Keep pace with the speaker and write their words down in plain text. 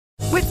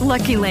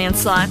Lucky Land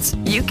Slots,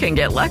 you can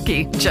get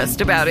lucky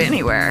just about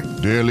anywhere.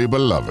 Dearly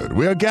beloved,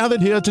 we are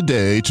gathered here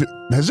today to...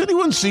 Has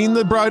anyone seen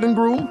the bride and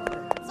groom?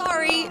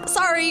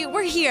 Sorry,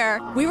 we're here.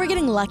 We were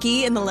getting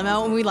lucky in the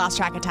limo and we lost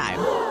track of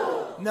time.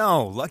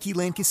 No, Lucky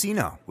Land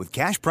Casino, with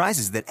cash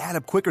prizes that add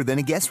up quicker than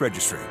a guest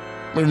registry.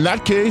 In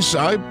that case,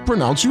 I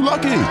pronounce you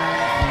lucky.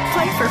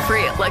 Play for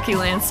free at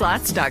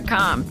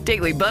LuckyLandSlots.com.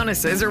 Daily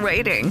bonuses are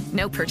waiting.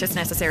 No purchase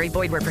necessary.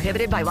 Void where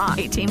prohibited by law.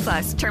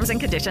 18+. Terms and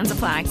conditions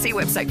apply. See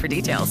website for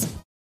details.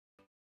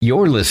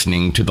 You're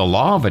listening to the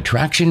Law of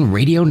Attraction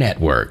Radio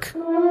Network.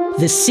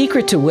 The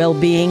secret to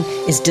well-being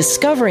is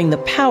discovering the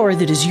power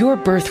that is your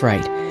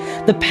birthright.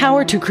 The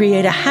power to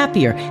create a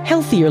happier,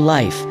 healthier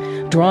life,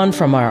 drawn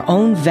from our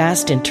own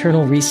vast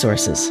internal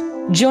resources.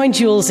 Join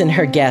Jules and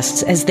her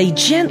guests as they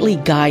gently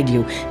guide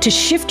you to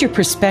shift your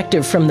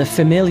perspective from the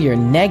familiar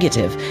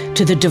negative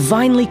to the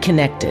divinely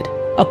connected.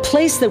 A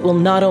place that will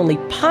not only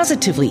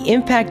positively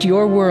impact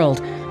your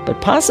world, but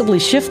possibly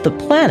shift the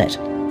planet.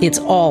 It's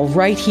all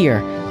right here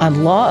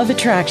on Law of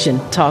Attraction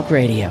Talk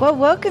Radio. Well,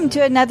 welcome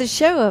to another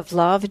show of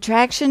Law of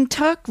Attraction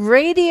Talk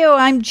Radio.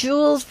 I'm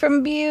Jules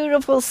from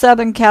beautiful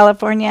Southern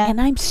California, and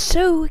I'm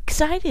so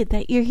excited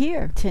that you're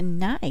here.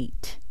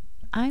 Tonight,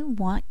 I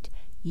want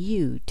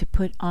you to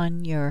put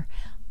on your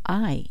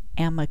I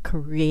am a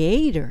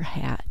creator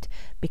hat,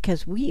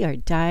 because we are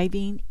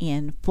diving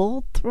in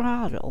full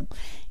throttle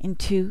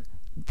into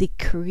the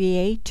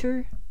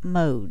creator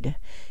mode.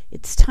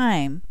 It's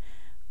time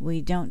we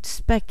don't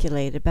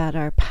speculate about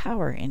our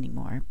power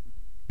anymore,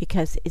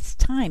 because it's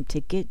time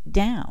to get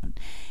down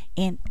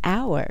in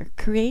our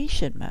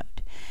creation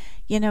mode.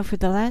 You know, for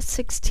the last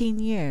 16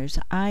 years,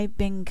 I've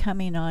been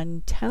coming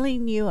on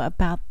telling you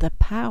about the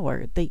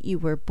power that you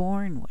were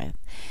born with.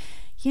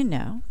 You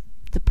know,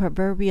 the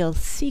proverbial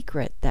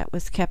secret that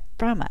was kept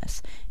from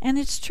us. And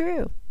it's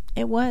true.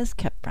 It was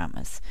kept from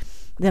us.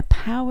 The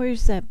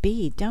powers that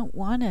be don't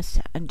want us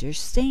to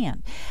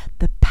understand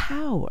the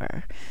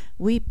power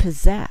we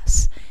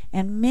possess.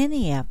 And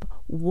many of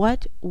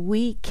what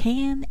we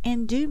can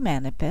and do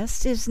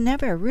manifest is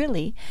never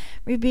really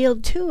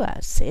revealed to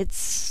us. It's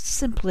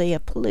simply a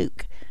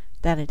fluke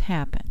that it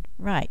happened.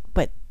 Right,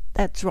 but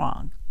that's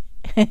wrong.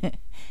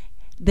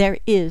 There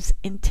is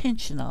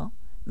intentional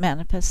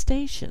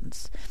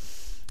manifestations.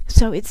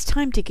 So it's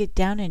time to get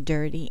down and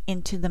dirty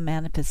into the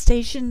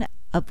manifestation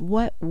of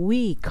what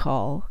we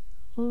call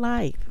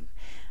life.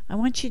 I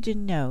want you to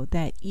know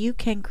that you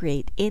can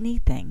create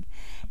anything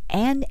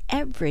and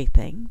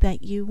everything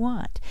that you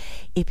want.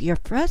 If you're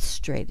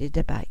frustrated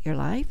about your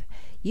life,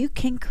 you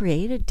can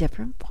create a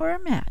different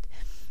format.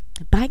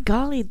 By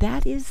golly,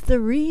 that is the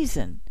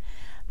reason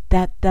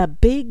that the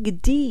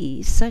big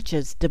D, such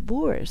as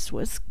divorce,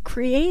 was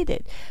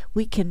created.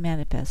 We can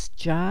manifest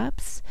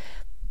jobs,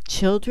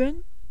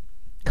 children,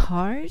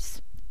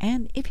 cars,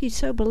 and if you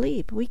so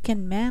believe, we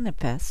can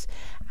manifest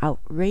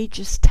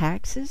outrageous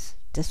taxes,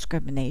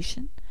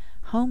 discrimination,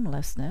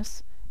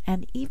 homelessness,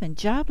 and even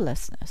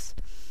joblessness.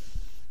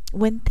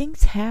 When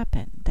things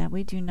happen that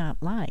we do not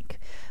like,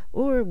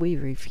 or we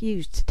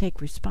refuse to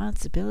take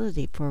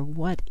responsibility for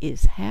what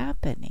is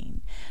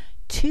happening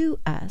to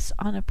us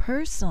on a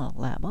personal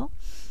level,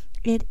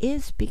 it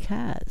is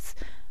because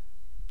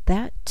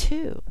that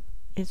too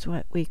is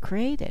what we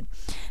created.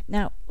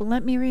 Now,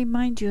 let me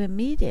remind you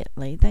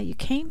immediately that you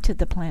came to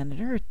the planet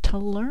Earth to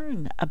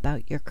learn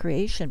about your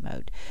creation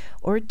mode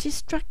or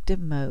destructive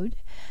mode,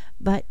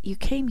 but you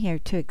came here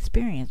to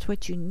experience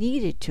what you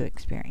needed to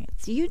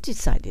experience. You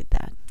decided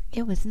that.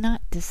 It was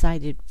not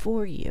decided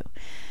for you.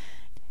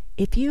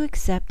 If you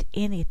accept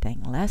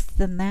anything less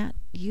than that,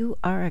 you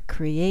are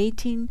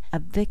creating a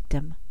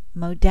victim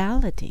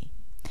modality.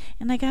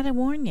 And I gotta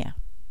warn you,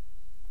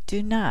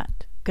 do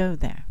not go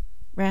there.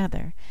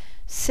 Rather,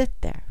 sit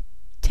there,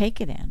 take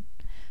it in,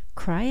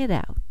 cry it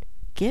out,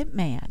 get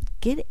mad,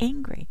 get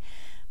angry,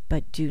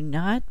 but do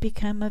not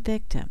become a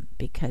victim,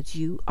 because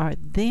you are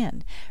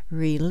then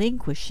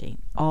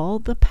relinquishing all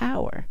the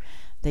power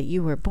that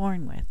you were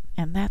born with.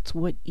 And that's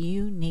what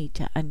you need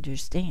to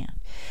understand.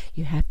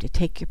 You have to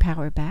take your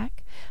power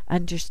back,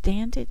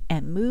 understand it,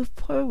 and move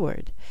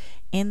forward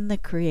in the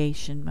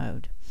creation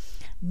mode.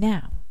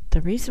 Now, the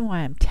reason why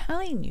I'm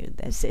telling you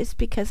this is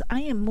because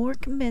I am more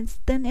convinced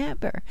than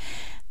ever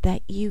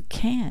that you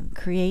can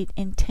create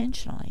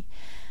intentionally,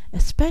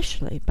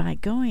 especially by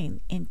going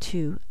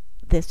into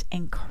this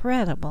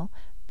incredible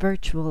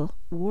virtual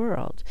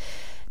world.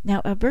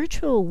 Now, a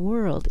virtual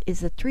world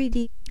is a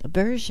 3D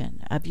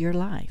version of your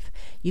life.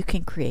 You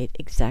can create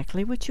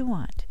exactly what you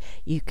want.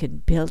 You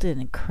can build an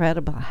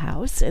incredible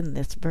house in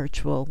this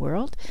virtual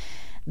world.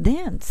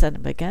 Then, son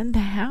of a gun, the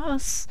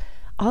house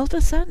all of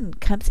a sudden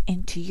comes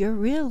into your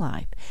real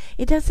life.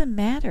 It doesn't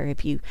matter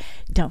if you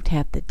don't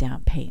have the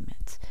down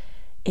payments.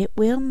 It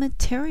will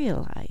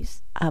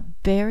materialize a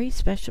very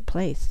special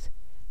place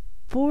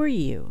for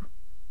you,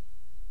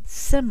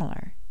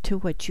 similar to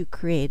what you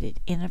created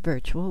in a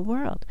virtual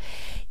world.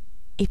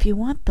 If you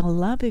want the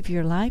love of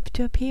your life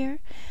to appear,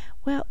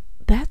 well,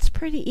 that's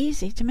pretty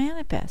easy to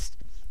manifest.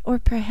 Or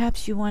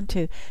perhaps you want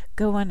to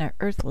go on an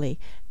earthly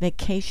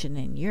vacation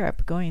in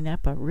Europe, going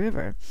up a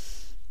river,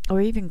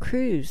 or even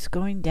cruise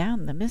going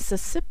down the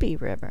Mississippi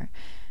River.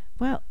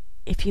 Well,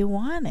 if you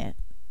want it,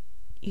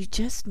 you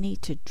just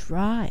need to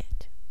draw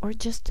it or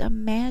just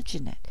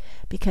imagine it,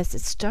 because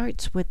it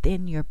starts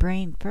within your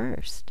brain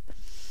first.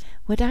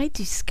 What I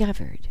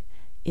discovered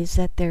is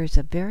that there's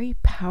a very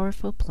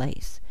powerful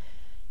place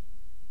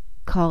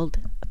called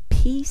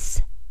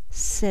Peace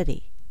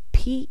City,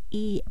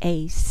 Peace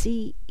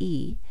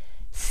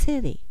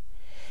City.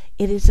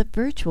 It is a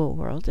virtual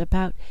world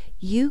about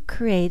you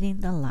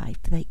creating the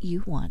life that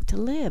you want to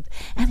live.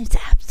 And it's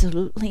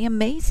absolutely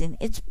amazing.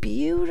 It's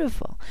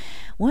beautiful.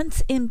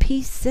 Once in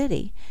Peace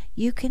City,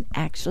 you can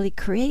actually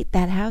create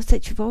that house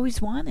that you've always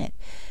wanted.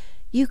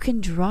 You can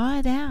draw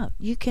it out.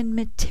 You can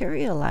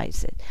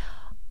materialize it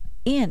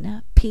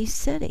in Peace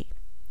City.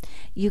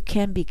 You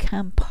can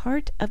become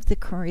part of the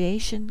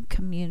creation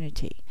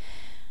community.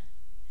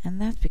 And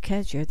that's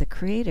because you're the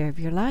creator of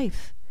your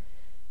life.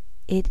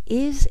 It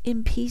is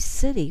in Peace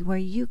City where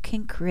you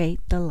can create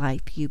the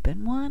life you've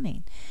been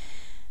wanting.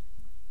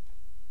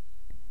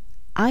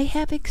 I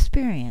have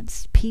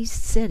experienced Peace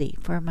City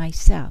for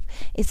myself.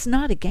 It's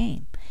not a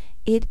game.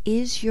 It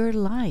is your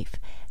life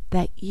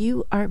that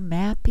you are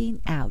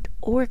mapping out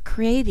or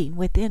creating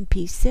within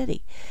Peace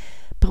City.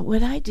 But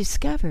what I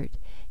discovered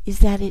is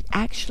that it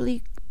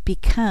actually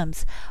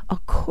becomes a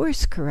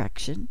course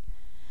correction,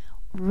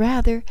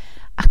 rather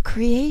a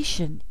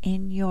creation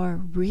in your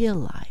real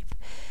life.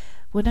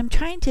 What I'm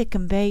trying to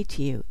convey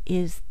to you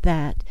is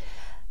that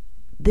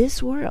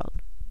this world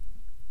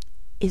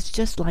is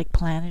just like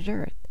planet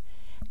Earth,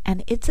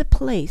 and it's a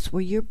place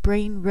where your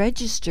brain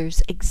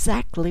registers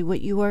exactly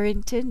what you are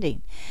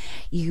intending.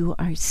 You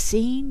are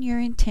seeing your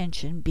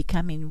intention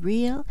becoming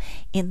real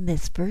in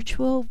this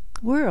virtual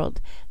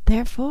world.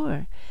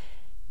 Therefore,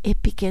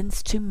 it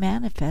begins to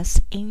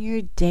manifest in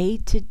your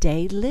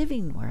day-to-day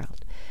living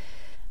world.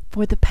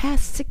 For the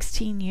past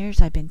 16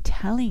 years, I've been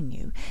telling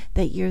you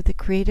that you're the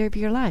creator of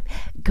your life.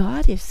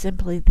 God is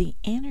simply the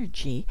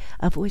energy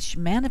of which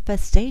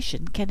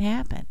manifestation can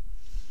happen.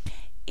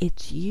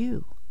 It's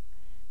you.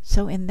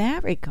 So in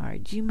that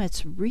regard, you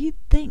must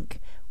rethink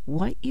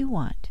what you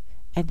want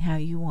and how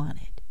you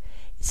want it.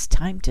 It's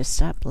time to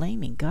stop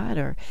blaming God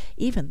or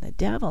even the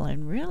devil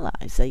and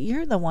realize that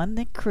you're the one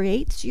that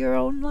creates your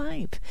own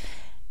life.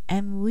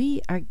 And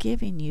we are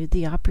giving you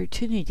the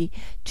opportunity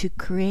to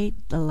create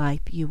the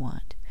life you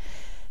want.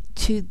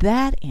 To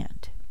that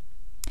end,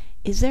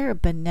 is there a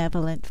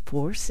benevolent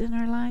force in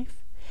our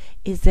life?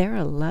 Is there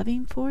a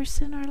loving force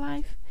in our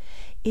life?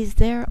 Is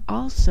there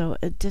also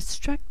a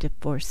destructive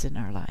force in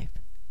our life?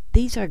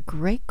 These are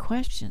great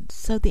questions.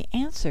 So the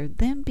answer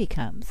then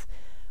becomes,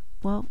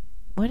 well,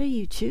 what are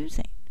you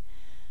choosing?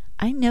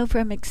 I know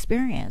from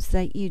experience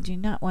that you do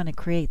not want to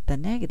create the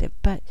negative,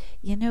 but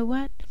you know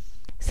what?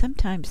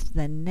 Sometimes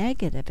the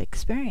negative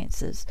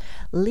experiences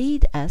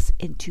lead us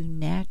into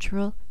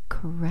natural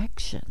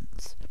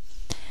corrections.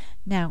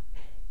 Now,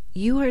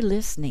 you are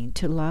listening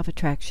to Law of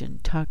Attraction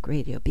Talk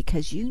Radio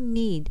because you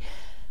need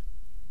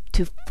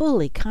to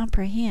fully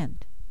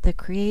comprehend the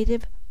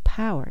creative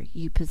power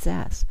you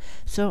possess.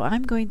 So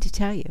I'm going to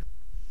tell you,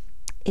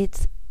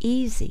 it's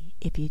easy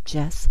if you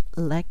just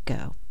let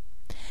go.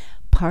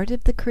 Part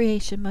of the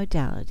creation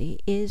modality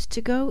is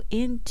to go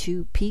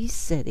into Peace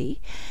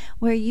City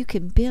where you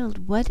can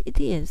build what it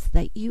is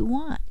that you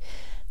want.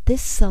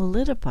 This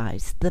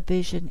solidifies the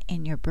vision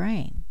in your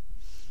brain.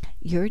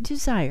 Your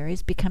desire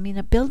is becoming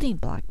a building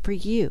block for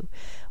you,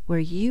 where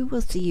you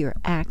will see your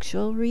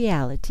actual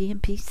reality in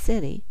Peace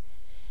City,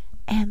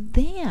 and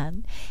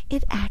then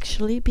it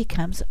actually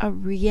becomes a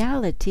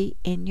reality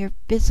in your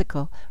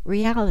physical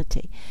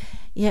reality.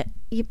 Yet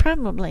you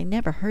probably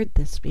never heard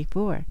this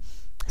before,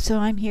 so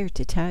I'm here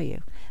to tell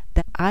you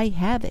that I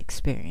have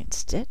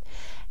experienced it,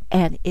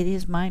 and it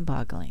is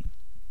mind-boggling.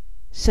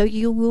 So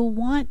you will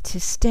want to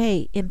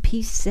stay in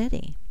Peace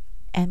City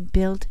and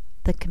build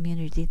the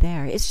community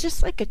there. It's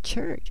just like a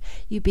church.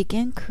 You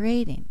begin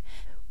creating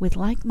with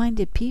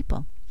like-minded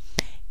people.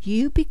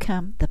 You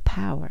become the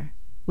power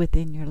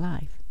within your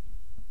life.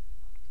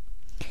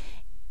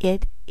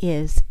 It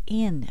is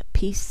in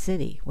Peace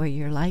City where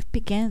your life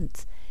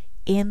begins,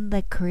 in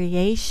the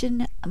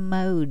creation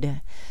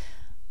mode.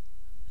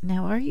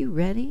 Now, are you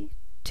ready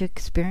to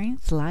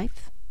experience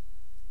life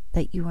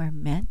that you are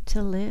meant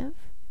to live?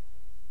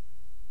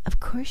 Of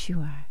course you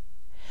are.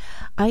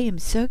 I am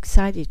so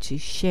excited to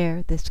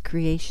share this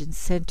Creation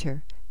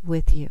Center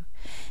with you.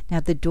 Now,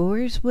 the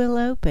doors will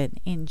open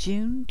in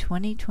June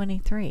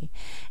 2023,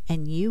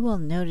 and you will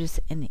notice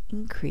an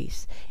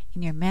increase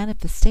in your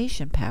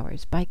manifestation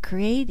powers by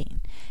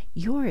creating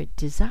your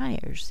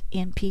desires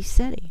in Peace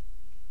City.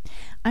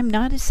 I'm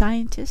not a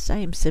scientist. I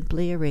am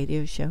simply a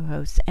radio show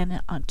host and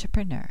an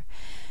entrepreneur,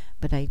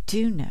 but I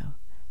do know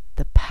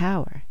the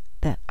power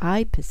that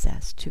I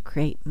possess to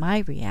create my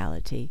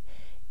reality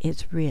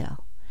is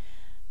real.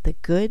 The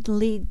good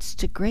leads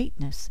to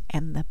greatness,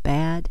 and the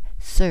bad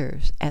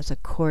serves as a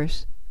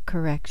course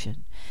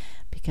correction,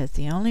 because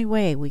the only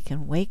way we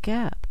can wake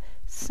up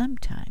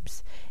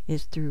sometimes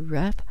is through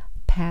rough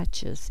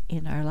patches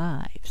in our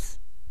lives.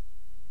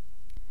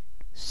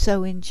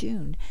 So in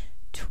June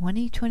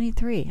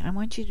 2023, I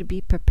want you to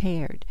be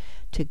prepared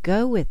to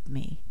go with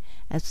me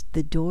as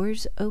the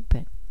doors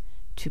open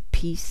to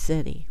Peace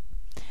City.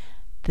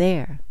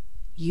 There,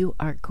 you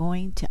are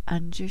going to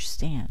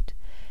understand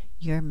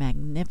your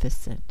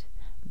magnificent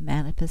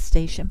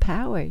manifestation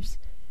powers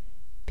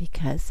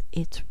because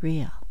it's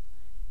real,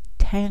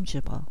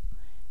 tangible,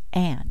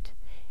 and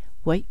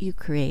what you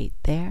create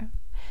there,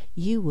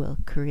 you will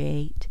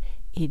create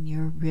in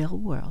your real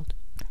world.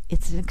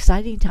 It's an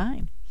exciting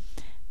time.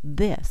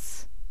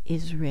 This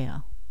is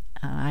real.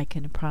 I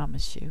can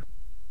promise you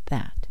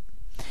that.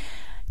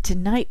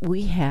 Tonight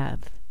we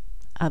have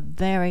a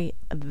very,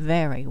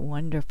 very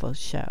wonderful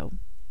show.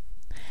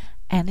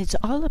 And it's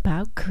all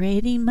about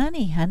creating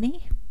money,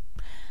 honey.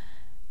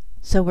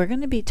 So we're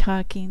going to be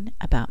talking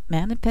about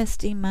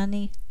manifesting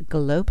money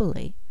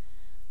globally.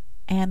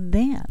 And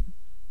then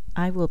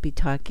I will be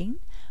talking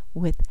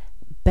with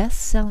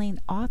best-selling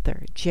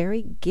author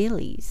Jerry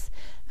Gillies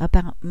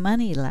about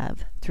Moneylove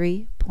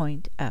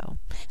 3.0.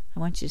 I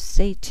want you to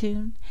stay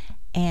tuned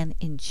and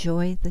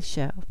enjoy the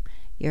show.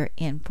 You're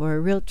in for a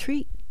real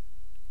treat.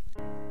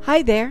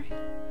 Hi there,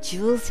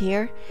 Jules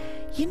here.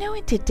 You know,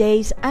 in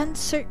today's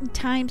uncertain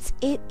times,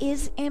 it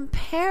is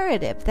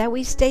imperative that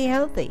we stay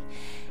healthy.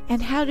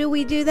 And how do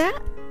we do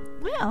that?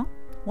 Well,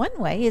 one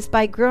way is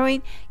by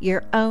growing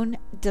your own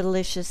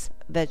delicious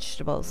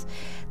vegetables.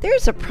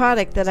 There's a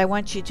product that I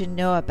want you to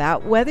know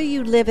about, whether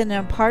you live in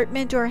an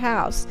apartment or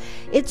house.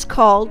 It's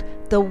called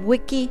the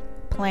Wiki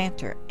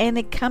Planter, and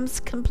it comes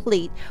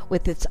complete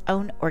with its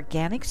own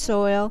organic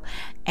soil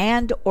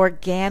and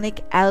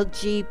organic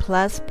algae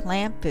plus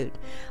plant food.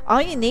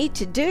 All you need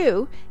to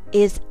do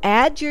is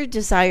add your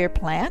desired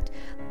plant,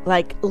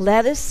 like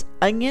lettuce,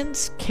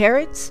 onions,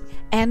 carrots,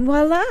 and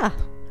voila!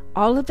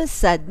 All of a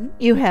sudden,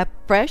 you have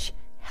fresh,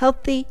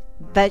 healthy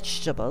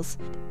vegetables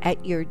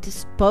at your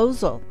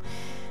disposal.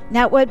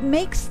 Now, what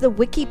makes the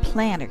Wiki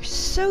Planter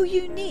so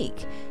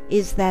unique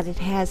is that it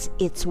has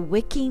its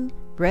wicking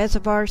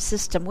reservoir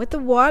system with a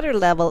water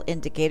level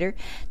indicator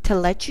to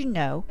let you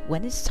know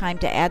when it's time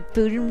to add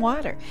food and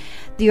water.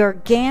 The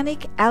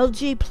organic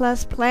algae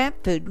plus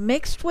plant food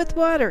mixed with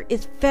water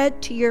is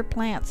fed to your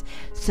plants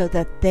so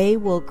that they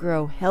will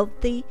grow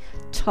healthy,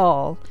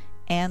 tall,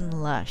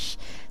 and lush.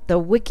 The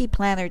Wiki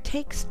Planter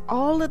takes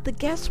all of the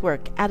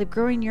guesswork out of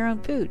growing your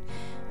own food,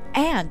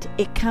 and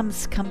it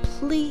comes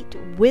complete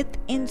with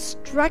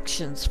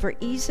instructions for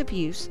ease of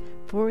use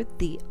for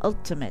the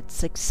ultimate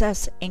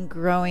success in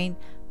growing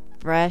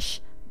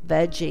fresh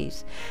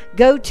veggies.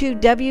 Go to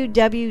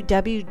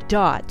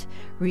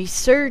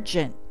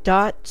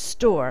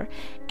www.resurgent.store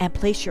and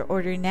place your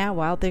order now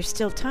while there's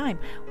still time.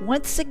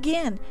 Once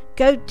again,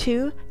 go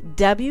to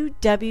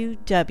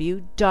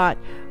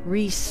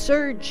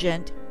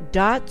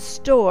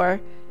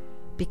www.resurgent.store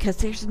because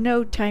there's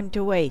no time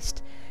to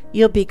waste.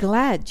 You'll be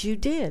glad you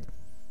did.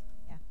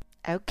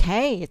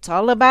 Okay, it's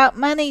all about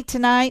money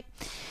tonight.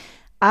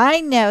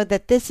 I know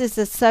that this is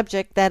a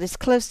subject that is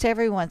close to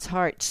everyone's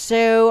heart,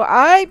 so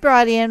I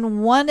brought in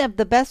one of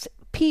the best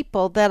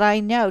people that I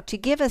know to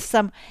give us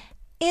some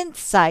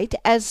insight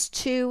as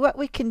to what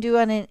we can do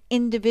on an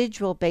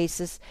individual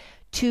basis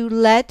to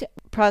let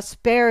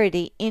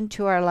prosperity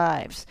into our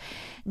lives.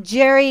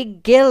 Jerry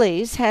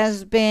Gillies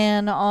has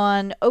been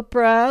on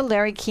Oprah,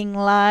 Larry King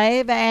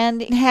Live,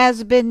 and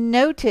has been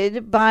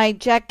noted by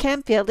Jack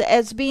Canfield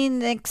as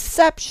being an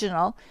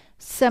exceptional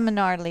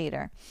seminar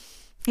leader.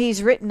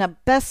 He's written a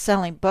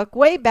best-selling book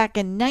way back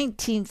in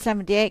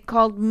 1978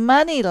 called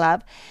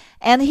Moneylove,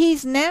 and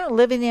he's now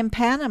living in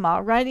Panama,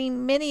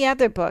 writing many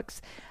other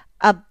books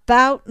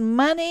about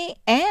money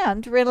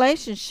and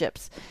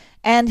relationships.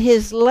 And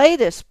his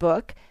latest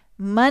book,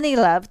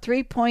 Moneylove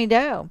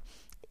 3.0,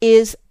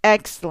 is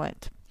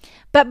excellent.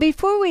 But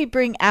before we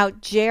bring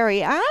out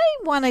Jerry, I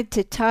wanted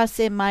to toss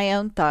in my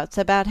own thoughts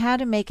about how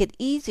to make it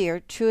easier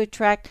to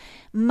attract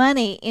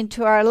money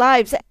into our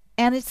lives.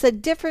 And it's a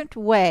different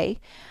way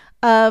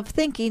of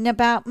thinking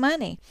about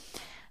money.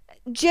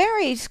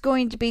 Jerry's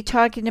going to be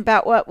talking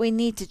about what we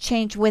need to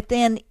change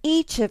within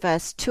each of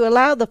us to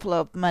allow the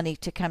flow of money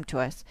to come to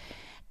us.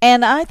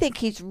 And I think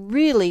he's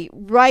really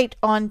right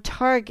on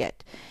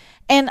target.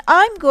 And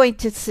I'm going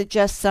to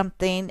suggest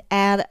something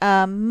at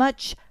a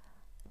much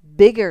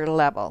bigger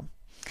level.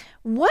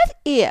 What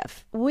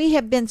if we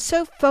have been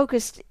so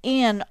focused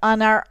in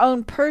on our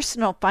own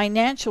personal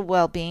financial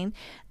well-being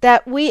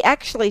that we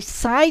actually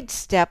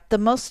sidestep the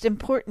most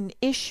important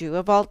issue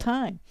of all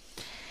time?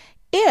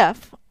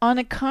 If, on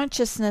a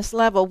consciousness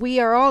level, we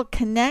are all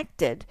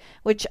connected,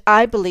 which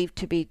I believe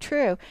to be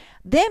true,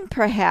 then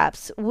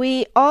perhaps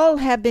we all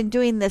have been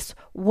doing this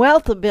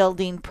wealth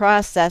building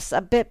process a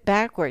bit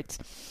backwards.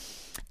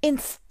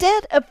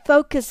 Instead of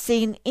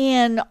focusing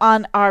in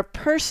on our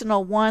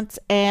personal wants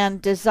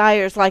and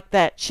desires like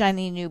that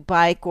shiny new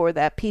bike or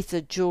that piece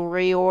of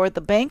jewelry or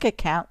the bank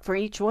account for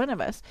each one of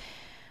us,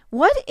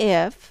 what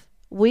if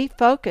we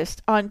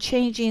focused on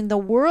changing the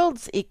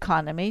world's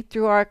economy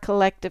through our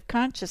collective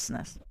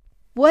consciousness?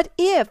 What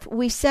if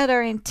we set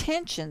our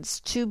intentions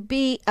to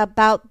be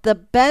about the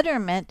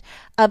betterment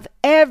of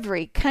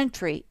every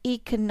country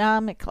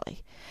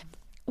economically?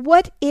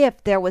 What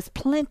if there was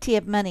plenty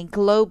of money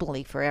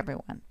globally for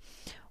everyone?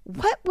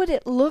 What would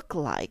it look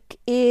like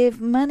if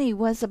money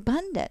was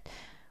abundant?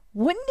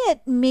 Wouldn't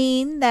it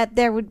mean that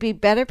there would be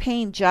better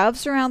paying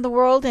jobs around the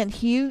world and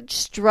huge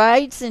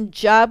strides in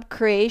job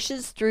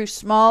creations through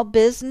small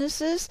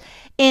businesses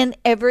in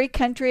every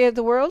country of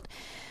the world?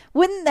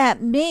 Wouldn't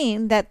that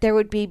mean that there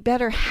would be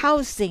better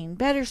housing,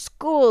 better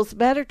schools,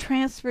 better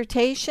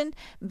transportation,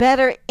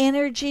 better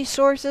energy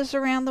sources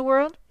around the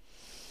world?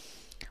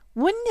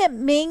 Wouldn't it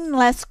mean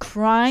less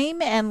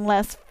crime and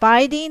less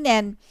fighting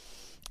and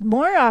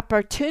more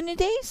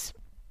opportunities?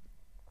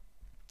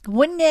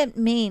 Wouldn't it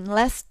mean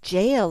less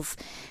jails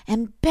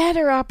and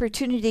better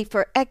opportunity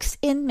for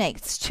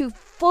ex-inmates to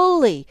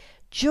fully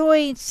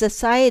join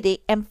society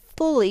and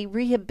fully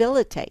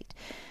rehabilitate?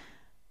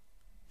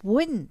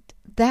 Wouldn't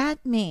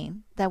that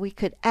mean that we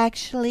could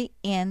actually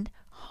end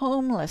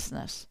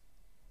homelessness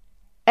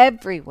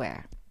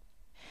everywhere?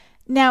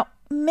 Now,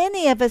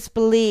 many of us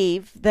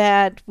believe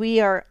that we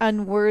are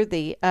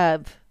unworthy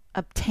of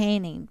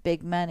obtaining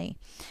big money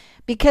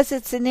because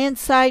it's an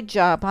inside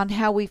job on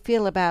how we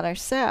feel about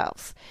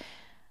ourselves.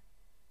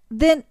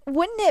 Then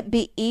wouldn't it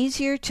be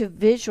easier to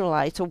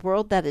visualize a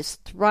world that is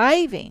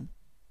thriving,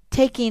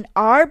 taking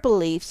our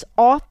beliefs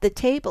off the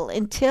table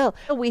until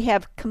we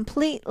have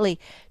completely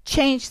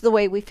changed the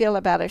way we feel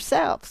about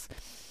ourselves?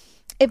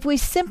 If we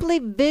simply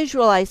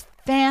visualize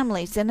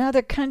families in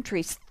other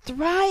countries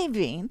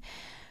thriving,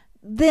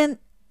 then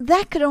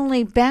that could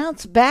only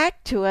bounce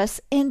back to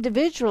us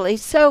individually.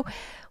 So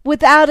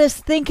without us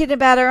thinking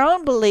about our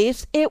own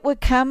beliefs, it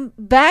would come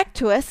back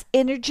to us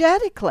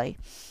energetically.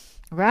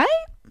 Right?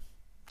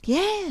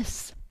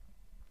 Yes.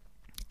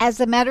 As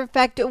a matter of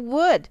fact, it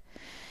would.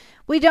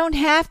 We don't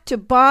have to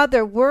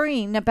bother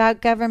worrying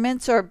about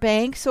governments or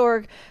banks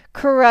or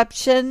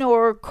corruption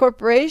or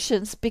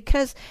corporations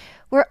because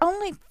we're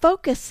only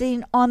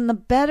focusing on the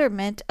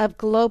betterment of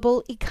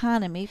global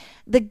economy.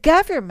 The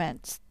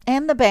governments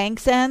and the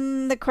banks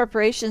and the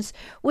corporations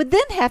would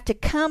then have to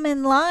come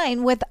in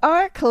line with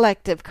our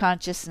collective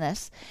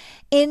consciousness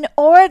in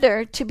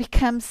order to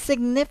become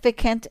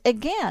significant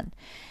again.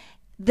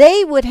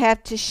 They would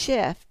have to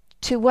shift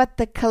to what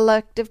the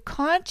collective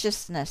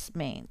consciousness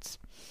means.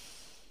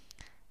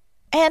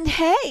 And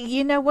hey,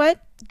 you know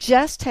what?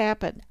 Just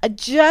happened.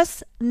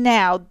 Just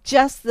now,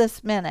 just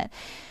this minute.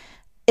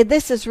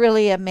 This is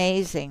really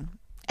amazing.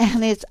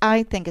 And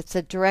I think it's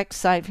a direct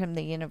sign from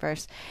the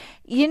universe.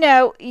 You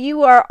know,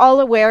 you are all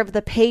aware of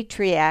the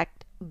Patriot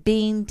Act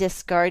being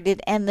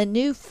discarded and the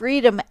new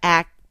Freedom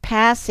Act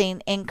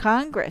passing in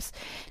Congress.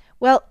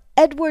 Well,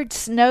 Edward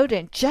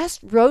Snowden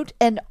just wrote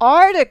an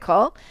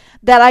article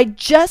that I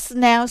just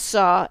now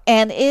saw,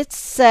 and it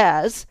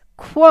says,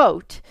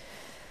 quote,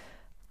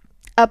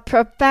 "A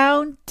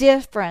profound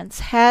difference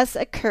has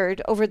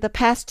occurred over the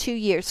past 2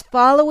 years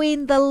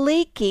following the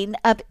leaking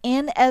of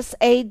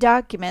NSA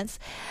documents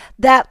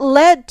that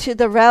led to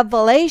the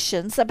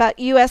revelations about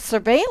U.S.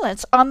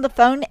 surveillance on the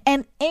phone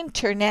and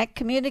internet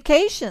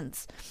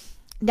communications."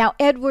 Now,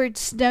 Edward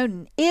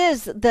Snowden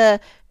is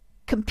the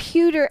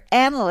computer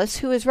analyst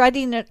who is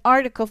writing an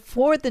article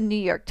for the New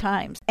York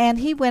Times, and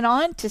he went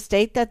on to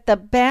state that the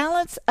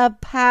balance of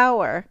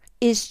power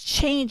is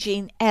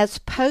changing as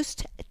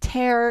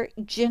post-terror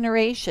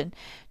generation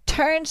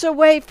turns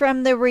away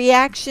from the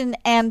reaction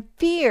and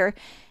fear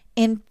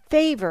in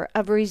favor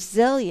of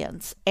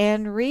resilience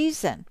and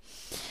reason.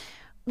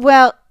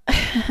 Well,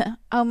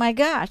 oh my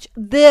gosh,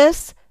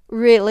 this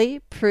really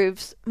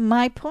proves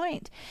my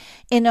point.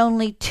 In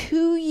only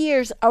 2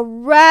 years, a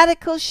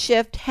radical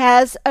shift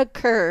has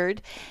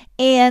occurred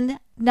in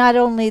not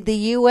only the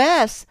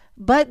U.S.,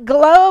 but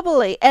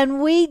globally,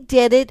 and we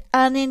did it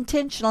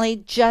unintentionally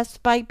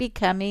just by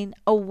becoming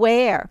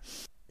aware.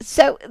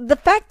 So the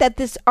fact that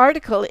this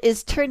article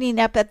is turning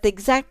up at the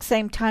exact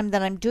same time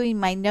that I'm doing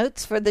my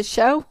notes for the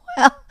show,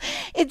 well,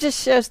 it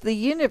just shows the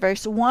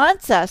universe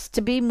wants us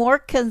to be more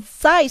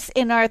concise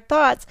in our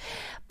thoughts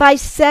by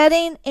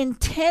setting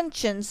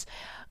intentions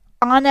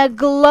on a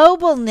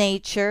global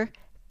nature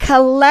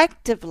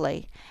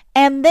collectively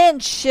and then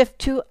shift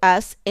to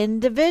us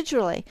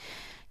individually.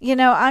 You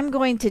know, I'm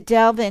going to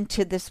delve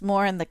into this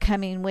more in the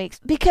coming weeks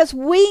because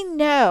we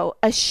know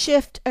a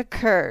shift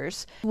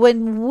occurs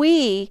when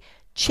we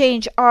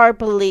change our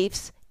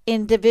beliefs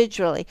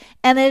individually.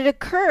 And it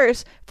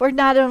occurs for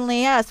not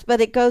only us,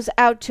 but it goes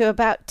out to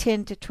about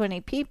 10 to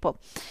 20 people.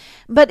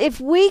 But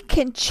if we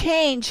can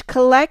change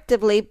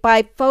collectively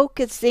by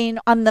focusing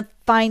on the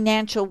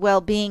financial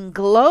well-being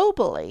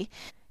globally,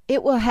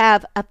 it will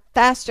have a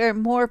faster,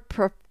 more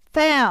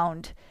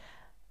profound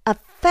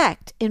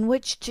effect in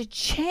which to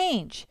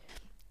change.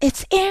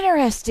 It's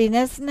interesting,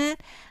 isn't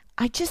it?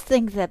 I just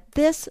think that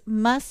this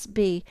must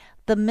be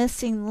the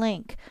missing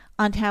link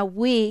on how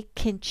we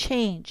can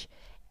change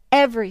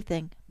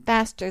everything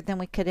faster than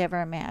we could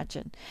ever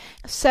imagine.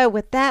 So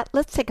with that,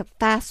 let's take a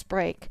fast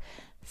break.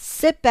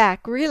 sit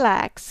back,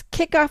 relax,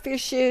 kick off your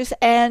shoes,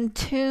 and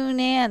tune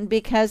in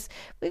because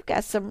we've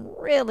got some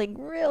really,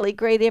 really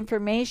great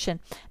information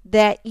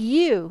that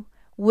you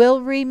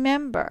will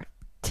remember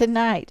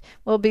tonight.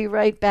 We'll be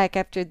right back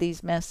after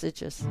these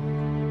messages.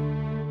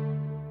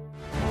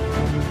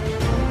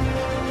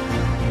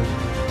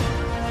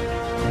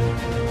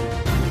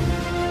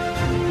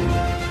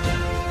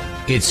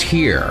 It's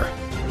here,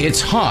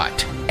 it's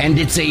hot, and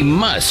it's a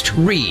must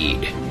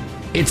read.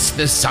 It's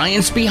the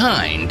science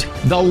behind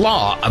The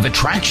Law of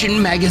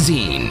Attraction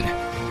magazine.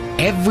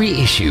 Every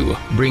issue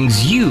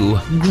brings you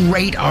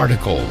great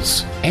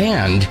articles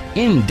and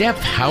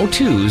in-depth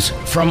how-tos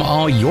from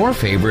all your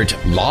favorite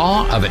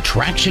Law of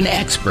Attraction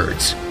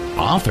experts,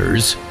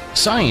 authors,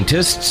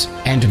 scientists,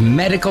 and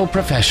medical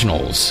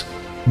professionals.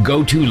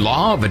 Go to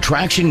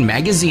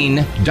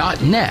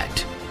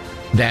lawofattractionmagazine.net.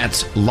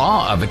 That's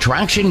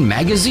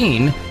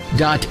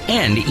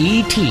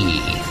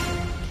lawofattractionmagazine.net.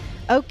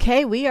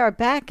 Okay, we are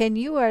back, and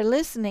you are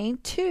listening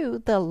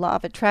to the Law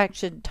of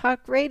Attraction Talk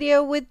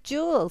Radio with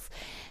Jules.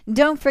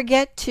 Don't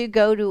forget to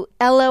go to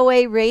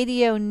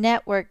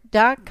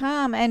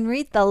LOARadionetwork.com and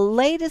read the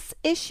latest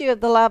issue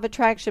of the Law of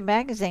Attraction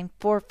magazine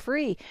for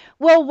free.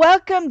 Well,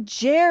 welcome,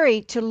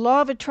 Jerry, to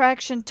Law of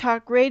Attraction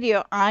Talk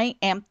Radio. I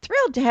am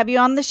thrilled to have you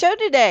on the show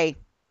today.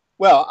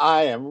 Well,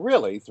 I am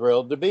really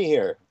thrilled to be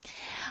here.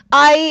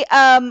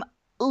 I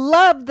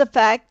love the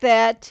fact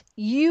that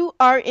you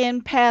are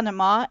in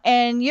Panama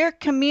and you're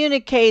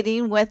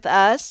communicating with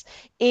us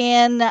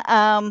in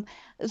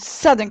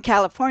Southern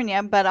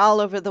California, but all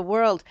over the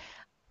world.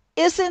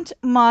 Isn't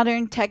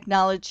modern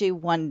technology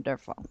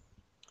wonderful?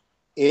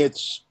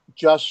 It's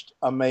just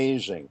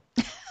amazing.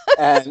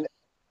 And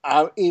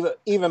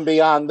even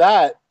beyond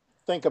that,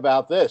 think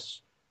about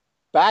this.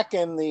 Back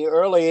in the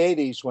early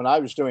 80s, when I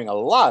was doing a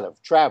lot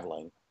of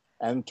traveling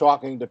and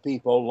talking to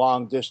people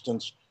long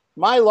distance,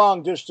 my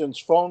long distance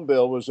phone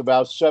bill was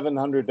about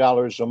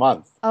 $700 a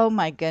month. Oh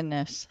my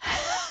goodness.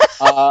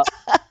 We're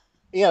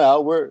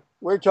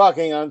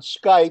talking on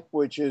Skype,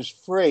 which is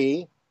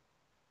free.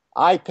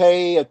 I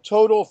pay a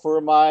total for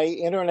my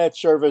internet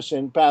service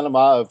in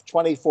Panama of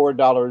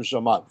 $24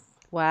 a month.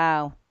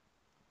 Wow.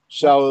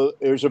 So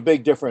there's a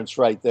big difference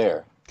right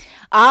there.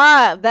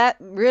 That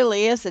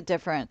really is a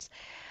difference.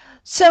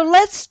 So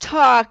let's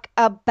talk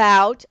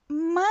about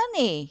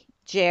money,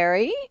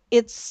 Jerry.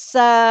 It's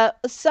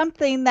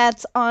something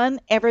that's on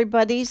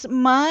everybody's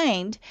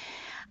mind.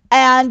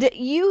 And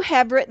you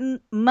have written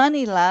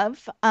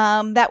Moneylove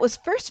that was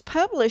first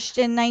published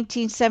in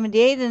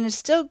 1978 and is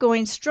still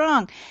going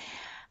strong.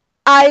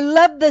 I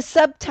love the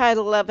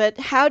subtitle of it,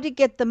 How to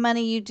Get the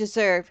Money You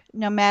Deserve,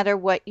 No Matter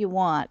What You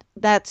Want.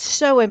 That's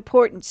so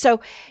important.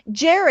 So,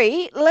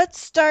 Jerry, let's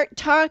start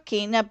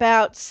talking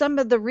about some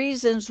of the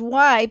reasons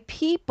why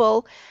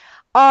people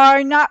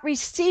are not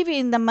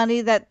receiving the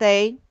money that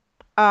they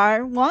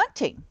are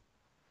wanting.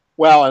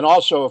 Well, and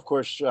also, of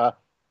course,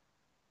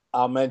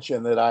 I'll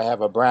mention that I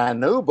have a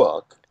brand new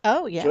book.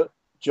 Oh, yeah.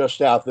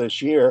 Just out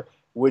this year,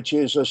 which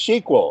is a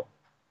sequel.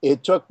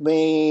 It took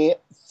me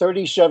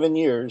 37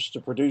 years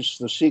to produce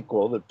the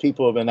sequel that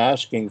people have been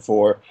asking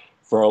for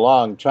a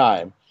long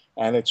time.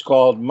 And it's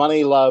called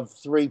Moneylove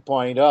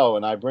 3.0,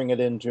 and I bring it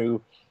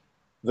into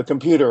the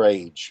computer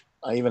age.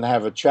 I even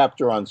have a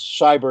chapter on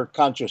cyber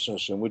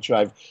consciousness in which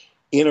I've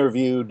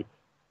interviewed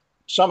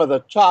some of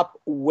the top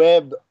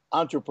web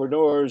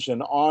entrepreneurs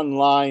and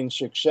online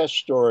success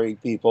story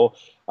people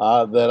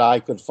that I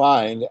could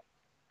find.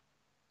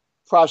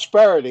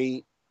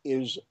 Prosperity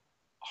is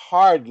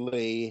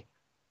hardly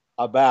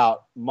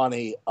about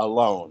money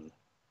alone.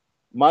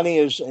 Money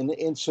is an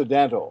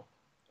incidental.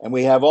 And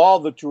we have all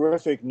the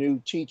terrific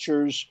new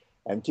teachers,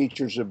 and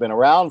teachers have been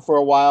around for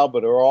a while,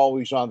 but are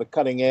always on the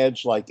cutting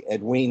edge, like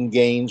Edwene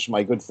Gaines,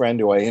 my good friend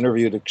who I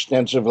interviewed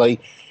extensively.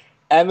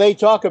 And they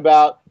talk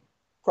about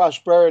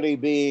prosperity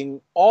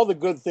being all the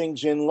good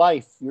things in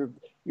life,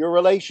 your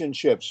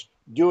relationships,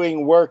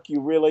 doing work you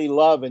really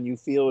love and you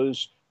feel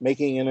is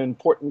making an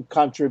important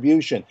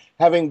contribution,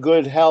 having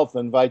good health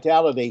and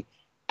vitality,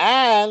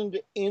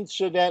 and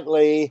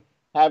incidentally,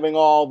 having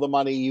all the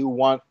money you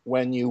want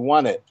when you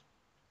want it.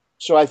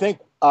 So I think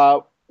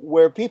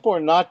where people are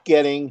not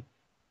getting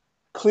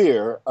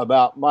clear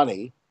about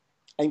money,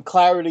 and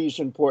clarity is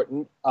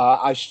important,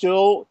 I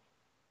still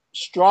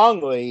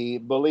strongly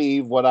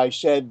believe what I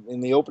said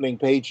in the opening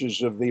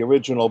pages of the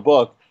original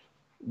book,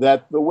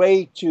 that the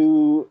way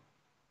to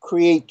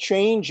create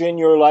change in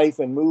your life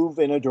and move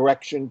in a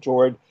direction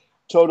toward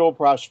total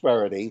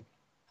prosperity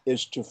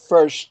is to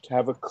first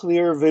have a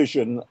clear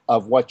vision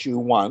of what you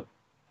want.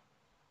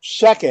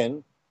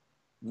 Second,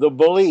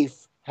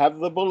 have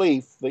the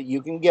belief that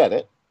you can get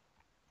it.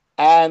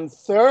 And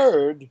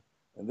third,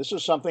 and this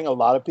is something a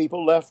lot of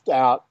people left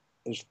out,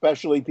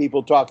 especially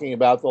people talking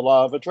about the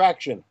law of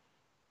attraction,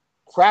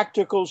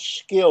 practical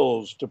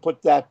skills to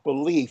put that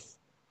belief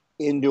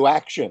into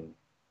action.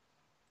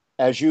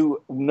 As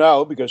you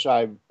know, because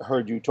I've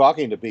heard you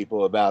talking to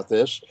people about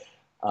this,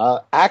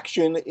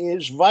 action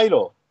is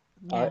vital.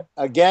 Yeah.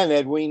 Again,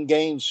 Edwene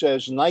Gaines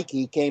says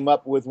Nike came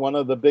up with one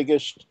of the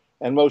biggest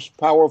and most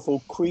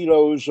powerful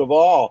credos of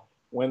all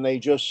when they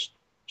just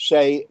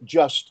say,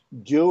 just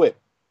do it.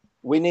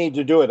 We need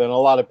to do it, and a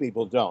lot of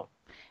people don't.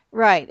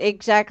 Right,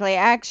 exactly.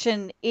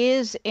 Action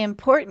is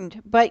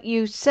important, but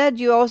you said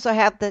you also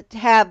have to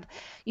have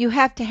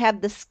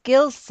the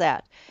skill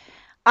set.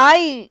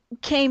 I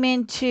came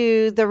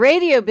into the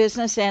radio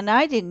business and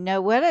I didn't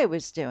know what I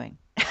was doing.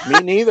 Me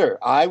neither.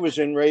 I was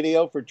in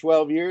radio for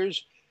 12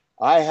 years.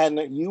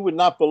 You would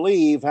not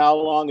believe how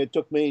long it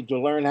took me to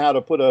learn how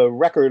to put a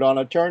record on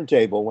a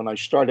turntable when I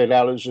started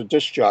out as a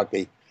disc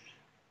jockey.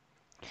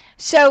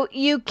 So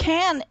you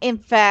can, in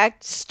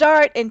fact,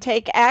 start and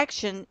take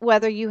action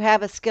whether you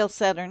have a skill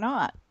set or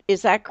not.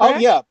 Is that correct? Oh,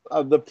 yeah.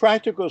 The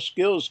practical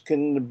skills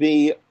can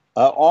be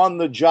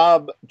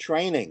on-the-job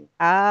training.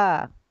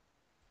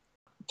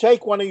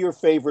 Take one of your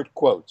favorite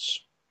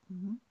quotes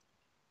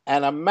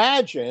and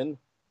imagine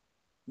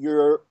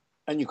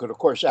and you could, of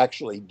course,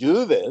 actually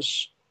do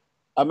this.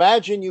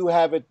 Imagine you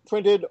have it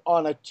printed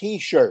on a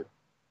T-shirt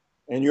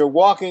and you're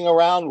walking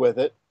around with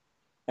it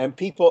and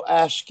people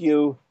ask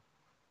you,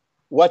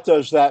 what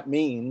does that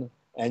mean?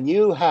 And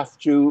you have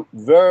to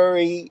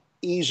very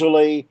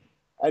easily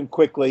and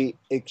quickly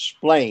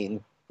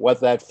explain what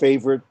that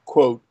favorite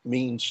quote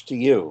means to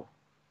you.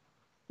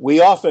 We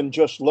often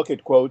just look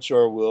at quotes,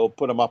 or we'll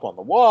put them up on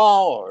the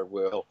wall, or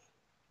we'll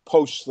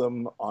post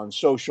them on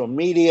social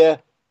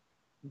media.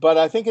 But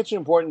I think it's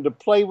important to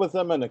play with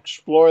them and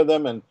explore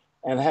them and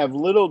have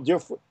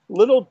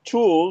little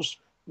tools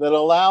that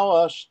allow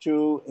us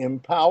to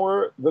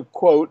empower the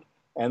quote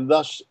and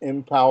thus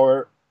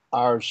empower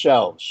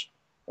ourselves.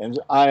 And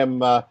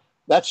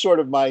that's sort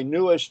of my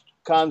newest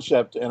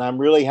concept, and I'm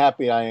really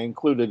happy I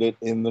included it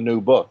in the new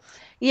book.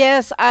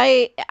 Yes,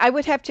 I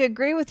would have to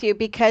agree with you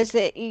because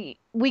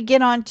we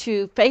get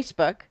onto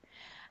Facebook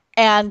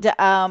and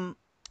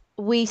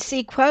we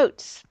see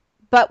quotes,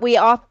 but we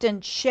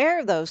often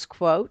share those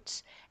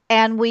quotes,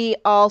 and we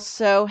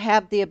also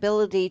have the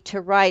ability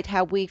to write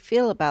how we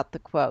feel about the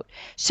quote.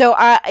 So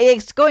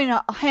it's going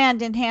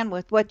hand in hand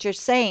with what you're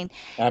saying.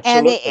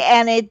 Absolutely.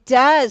 And it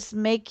does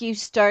make you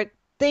start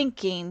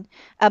thinking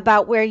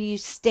about where you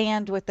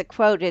stand with the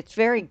quote. It's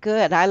very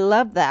good. I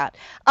love that.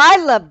 I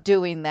love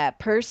doing that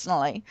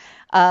personally.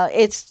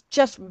 It's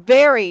just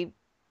very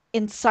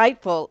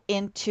insightful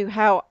into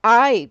how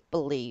I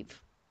believe.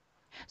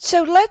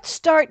 So let's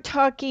start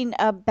talking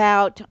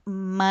about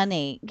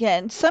money.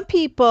 Again, some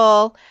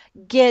people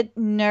get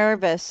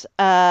nervous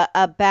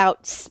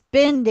about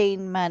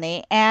spending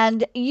money,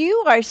 and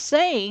you are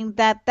saying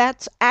that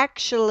that's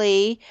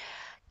actually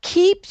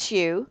keeps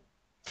you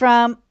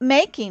from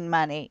making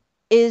money,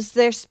 is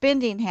their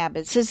spending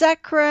habits. Is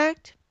that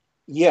correct?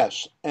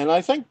 Yes, and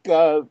I think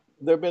there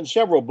have been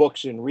several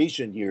books in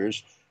recent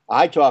years.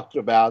 I talked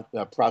about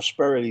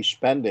prosperity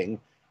spending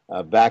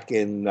back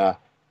in the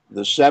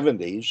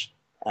 70s,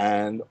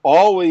 and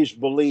always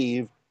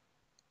believe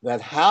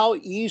that how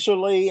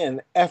easily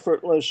and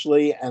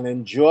effortlessly and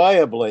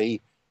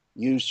enjoyably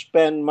you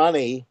spend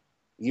money,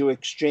 you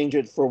exchange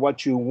it for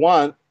what you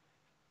want,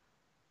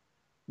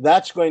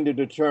 that's going to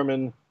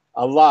determine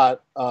a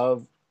lot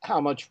of how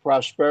much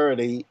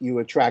prosperity you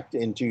attract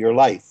into your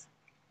life.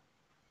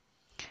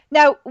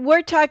 Now,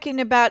 we're talking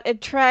about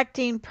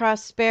attracting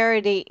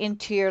prosperity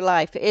into your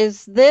life.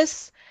 Is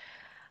this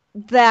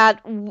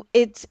that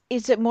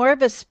is it more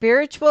of a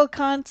spiritual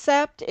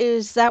concept?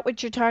 Is that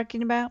what you're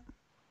talking about?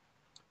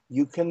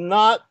 You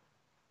cannot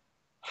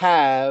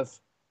have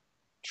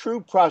true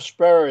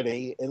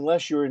prosperity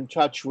unless you're in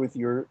touch with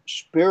your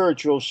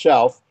spiritual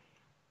self,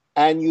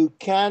 and you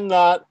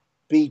cannot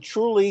be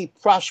truly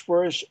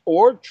prosperous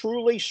or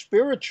truly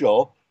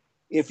spiritual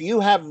if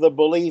you have the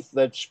belief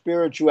that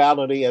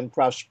spirituality and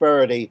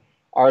prosperity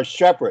are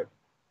separate,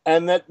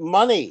 and that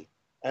money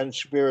and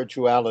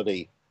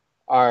spirituality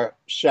are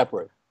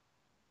separate.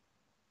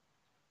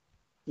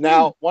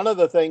 Now, one of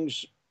the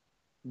things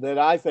that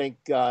I think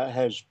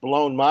has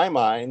blown my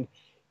mind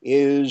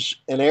is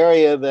an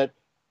area that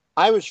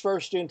I was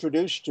first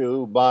introduced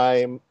to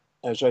by,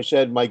 as I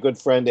said, my good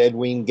friend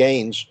Edwene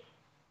Gaines.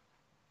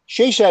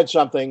 She said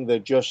something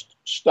that just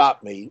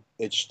stopped me.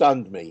 It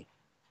stunned me.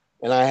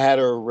 And I had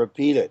her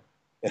repeat it.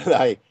 And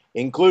I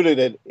included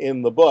it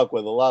in the book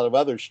with a lot of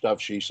other stuff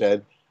she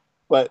said.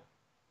 But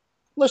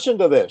listen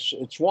to this.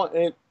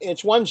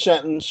 It's one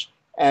sentence,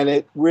 and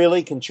it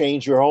really can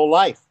change your whole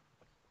life.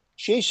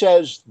 She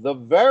says, the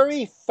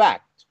very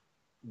fact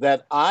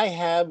that I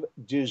have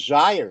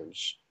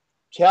desires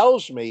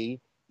tells me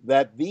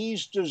that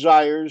these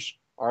desires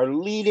are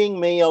leading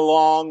me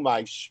along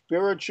my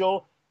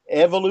spiritual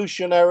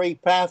evolutionary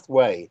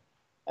pathway.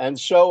 And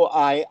so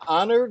I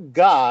honor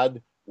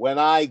God when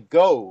I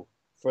go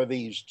for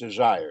these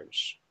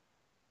desires.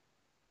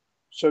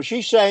 So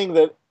she's saying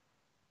that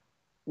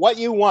what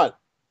you want,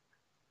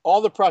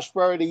 all the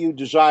prosperity you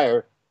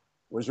desire,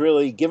 was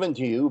really given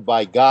to you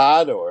by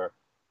God, or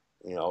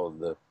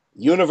the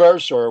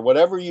universe, or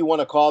whatever you want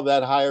to call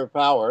that higher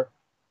power.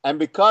 And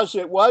because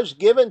it was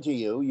given to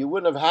you, you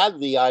wouldn't have had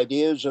the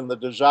ideas and the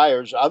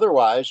desires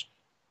otherwise.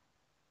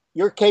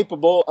 You're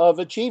capable of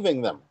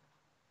achieving them.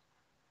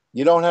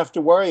 You don't have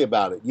to worry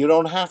about it. You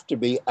don't have to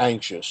be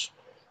anxious.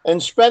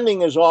 And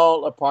spending is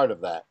all a part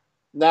of that.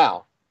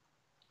 Now,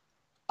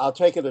 I'll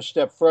take it a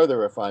step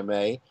further, if I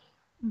may.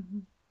 Mm-hmm.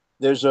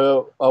 There's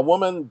a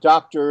woman,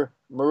 Dr.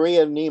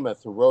 Maria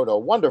Nemeth, who wrote a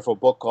wonderful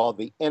book called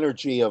The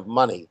Energy of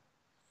Money.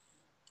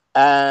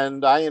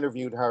 And I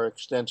interviewed her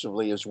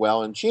extensively as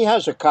well. And she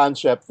has a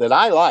concept that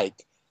I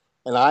like,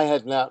 and I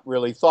had not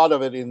really thought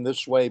of it in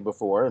this way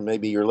before, and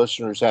maybe your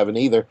listeners haven't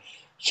either.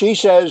 She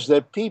says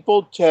that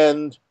people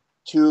tend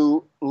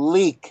to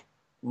leak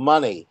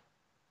money.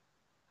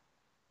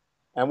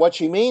 And what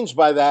she means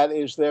by that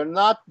is they're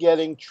not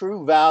getting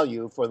true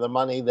value for the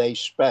money they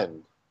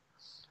spend.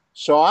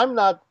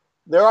 So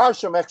there are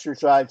some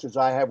exercises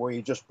I have where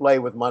you just play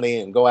with money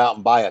and go out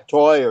and buy a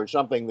toy or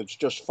something that's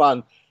just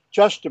fun,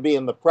 just to be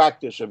in the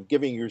practice of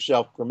giving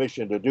yourself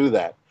permission to do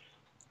that.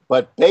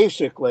 But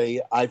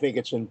basically, I think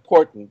it's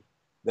important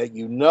that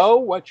you know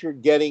what you're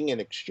getting in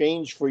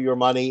exchange for your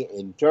money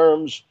in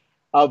terms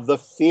of the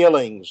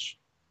feelings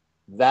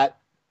that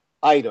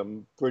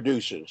item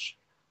produces.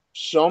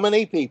 So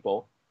many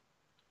people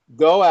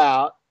go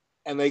out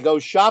and they go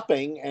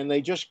shopping and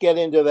they just get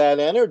into that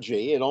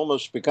energy. It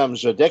almost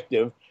becomes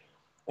addictive.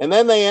 And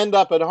then they end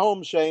up at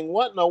home saying,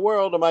 what in the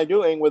world am I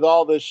doing with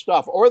all this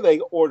stuff? Or they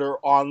order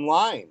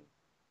online.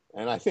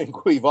 And I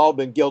think we've all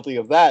been guilty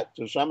of that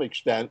to some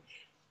extent.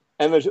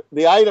 And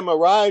the item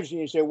arrives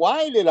and you say,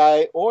 why did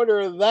I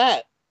order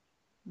that?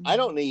 I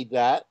don't need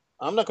that.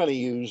 I'm not going to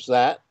use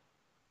that.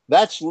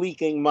 That's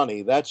leaking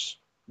money. That's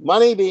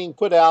money being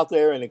put out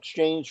there in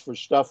exchange for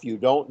stuff you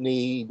don't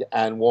need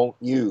and won't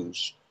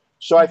use.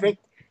 So I think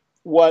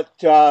what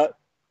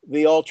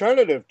the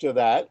alternative to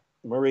that,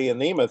 Maria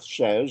Nemeth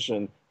says,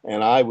 and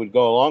I would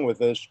go along with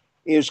this,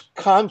 is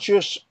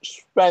conscious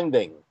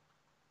spending.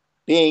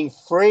 Being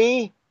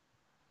free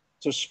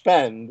to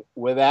spend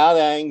without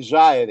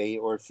anxiety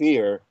or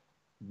fear,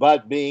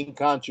 but being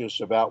conscious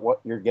about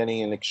what you're getting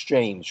in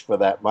exchange for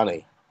that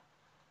money.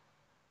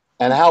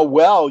 And how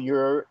well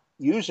you're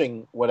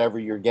using whatever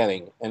you're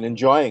getting and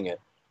enjoying it.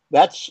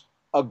 That's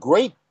a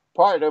great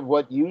part of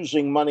what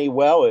using money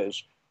well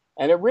is.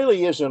 And it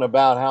really isn't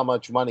about how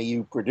much money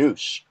you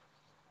produce.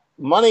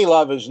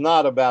 Moneylove is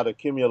not about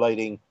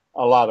accumulating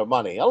a lot of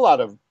money. A lot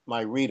of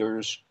my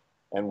readers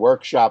and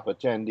workshop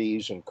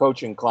attendees and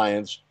coaching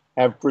clients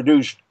have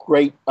produced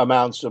great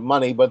amounts of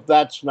money, but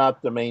that's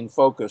not the main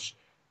focus.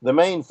 The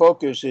main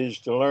focus is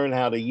to learn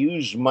how to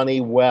use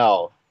money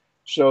well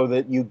so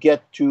that you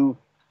get to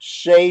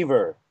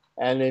savor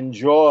and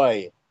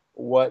enjoy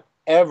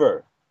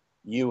whatever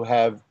you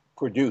have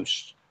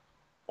produced.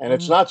 And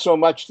it's not so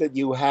much that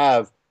you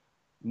have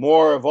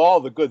more of all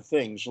the good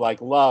things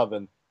like love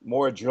and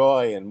more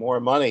joy and more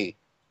money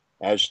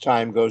as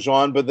time goes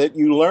on, but that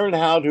you learn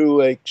how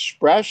to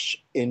express,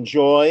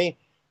 enjoy,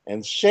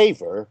 and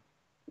savor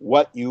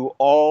what you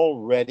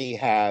already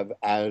have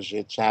as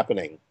it's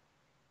happening.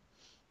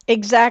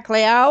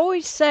 Exactly. I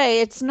always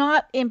say it's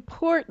not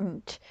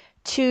important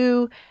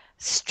to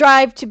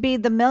strive to be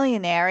the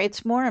millionaire.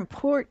 It's more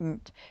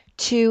important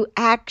to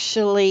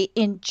actually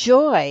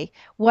enjoy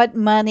what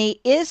money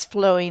is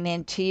flowing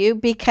into you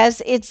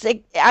because it's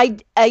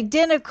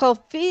identical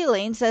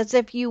feelings as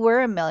if you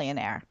were a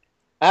millionaire.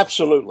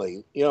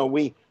 Absolutely.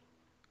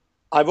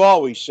 I've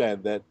always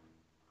said that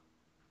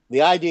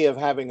the idea of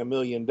having $1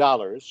 million,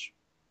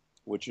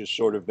 which has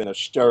sort of been a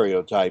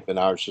stereotype in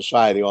our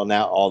society,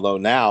 although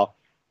now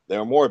there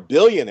are more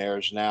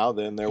billionaires now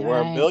than there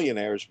were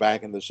millionaires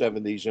back in the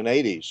 70s and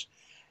 80s.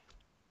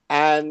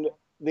 And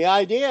the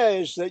idea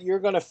is that you're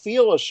going to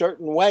feel a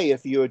certain way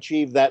if you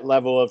achieve that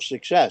level of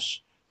success.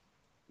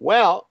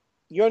 Well,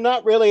 you're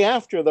not really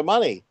after the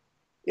money.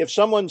 If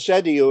someone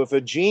said to you, if a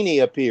genie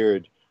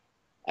appeared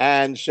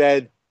and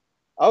said,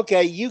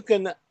 okay, you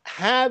can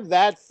have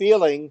that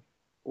feeling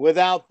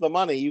without the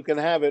money, you can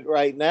have it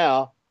right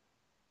now,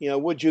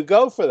 would you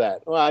go for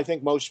that? Well, I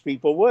think most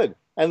people would.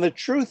 And the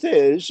truth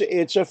is,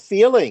 it's a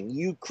feeling.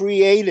 You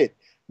create it.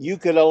 You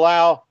could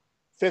allow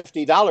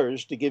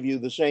 $50 to give you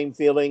the same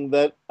feeling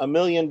that $1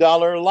 million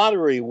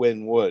lottery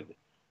win would.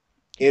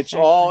 It's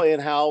all in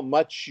how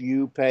much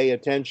you pay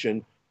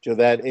attention to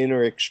that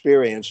inner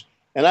experience.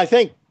 And I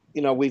think,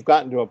 we've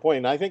gotten to a point,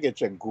 and I think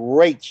it's a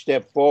great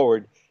step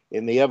forward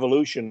in the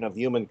evolution of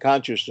human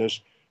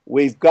consciousness.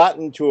 We've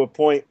gotten to a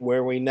point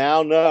where we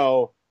now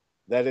know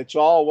that it's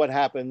all what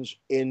happens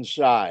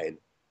inside,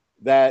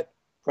 that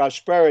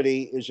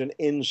prosperity is an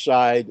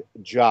inside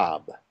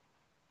job.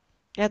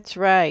 That's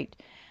right.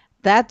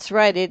 That's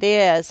right, it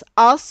is.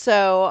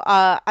 Also,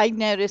 I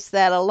noticed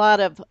that a lot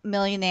of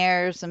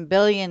millionaires and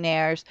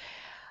billionaires,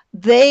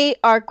 they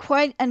are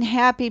quite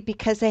unhappy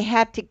because they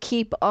have to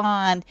keep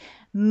on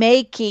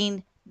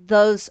making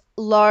those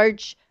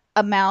large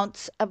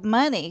amounts of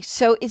money.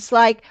 So it's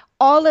like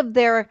all of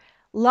their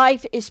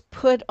life is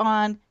put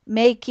on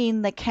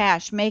making the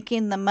cash,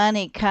 making the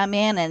money come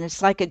in, and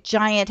it's like a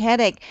giant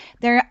headache.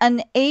 They're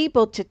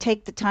unable to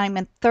take the time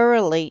and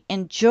thoroughly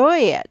enjoy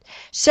it.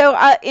 So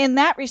in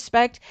that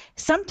respect,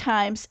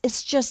 sometimes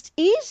it's just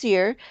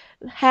easier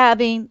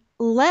having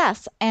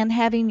less and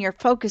having your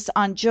focus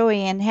on joy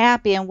and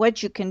happy and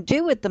what you can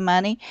do with the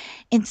money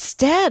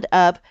instead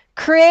of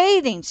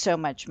creating so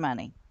much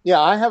money. Yeah,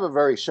 I have a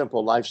very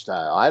simple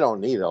lifestyle. I don't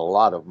need a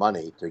lot of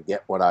money to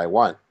get what I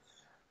want.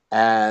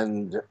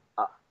 And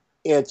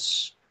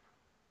it's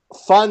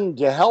fun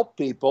to help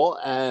people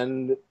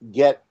and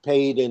get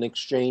paid in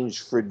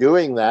exchange for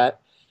doing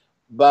that.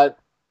 But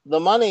the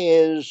money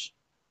is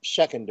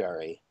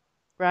secondary.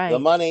 Right. The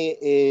money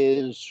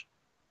is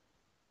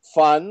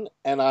fun.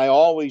 And I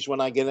always,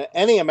 when I get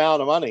any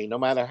amount of money, no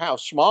matter how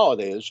small it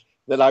is,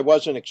 that I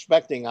wasn't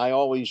expecting, I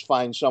always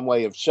find some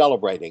way of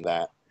celebrating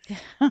that.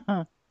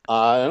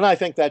 And I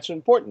think that's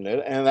important.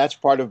 And that's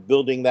part of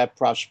building that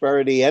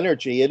prosperity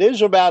energy. It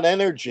is about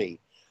energy.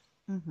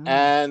 Mm-hmm.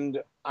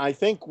 And I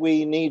think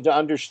we need to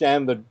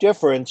understand the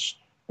difference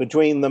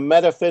between the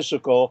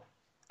metaphysical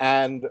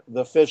and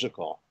the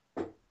physical.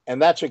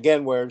 And that's,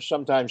 again, where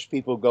sometimes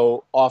people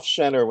go off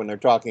center when they're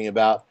talking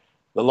about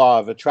the law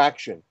of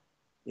attraction.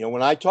 You know,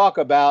 when I talk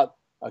about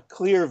a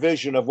clear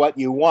vision of what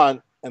you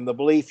want and the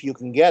belief you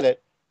can get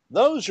it,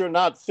 those are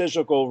not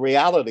physical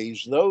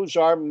realities. Those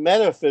are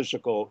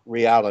metaphysical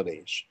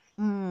realities.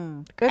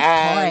 Good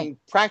and point.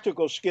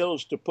 Practical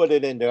skills to put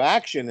it into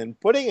action, and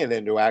putting it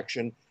into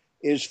action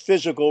is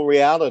physical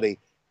reality.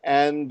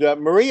 And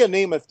Maria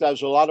Nemeth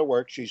does a lot of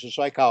work. She's a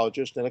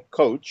psychologist and a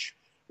coach.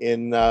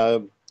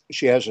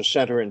 She has a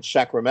center in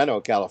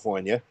Sacramento,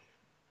 California.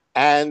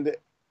 And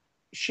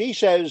she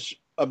says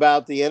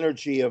about the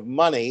energy of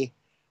money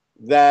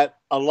that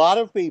a lot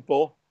of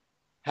people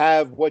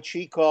have what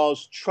she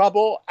calls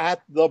trouble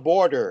at the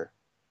border.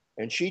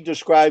 And she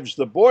describes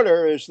the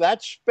border as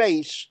that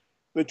space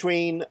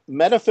between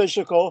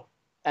metaphysical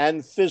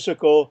and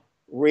physical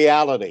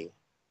reality.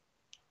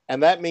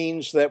 And that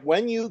means that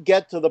when you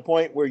get to the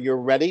point where you're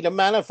ready to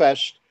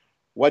manifest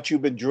what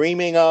you've been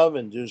dreaming of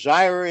and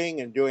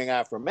desiring and doing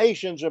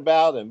affirmations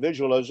about and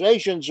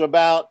visualizations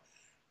about,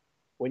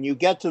 when you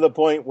get to the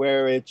point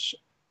where it's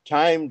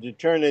time to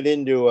turn it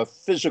into a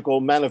physical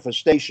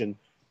manifestation,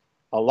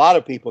 a lot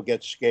of people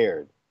get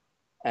scared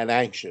and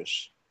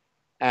anxious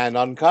and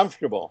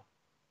uncomfortable,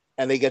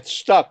 and they get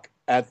stuck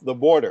at the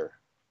border.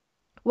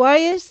 Why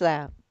is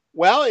that?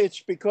 Well,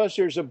 it's because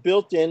there's a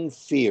built-in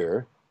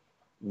fear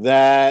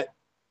that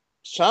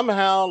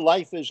somehow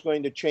life is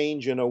going to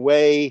change in a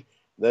way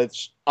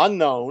that's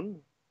unknown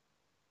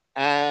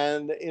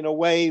and in a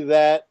way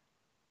that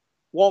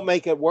won't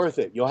make it worth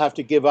it. You'll have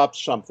to give up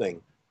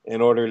something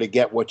in order to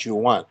get what you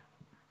want.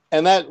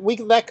 And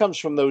that comes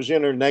from those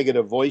inner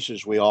negative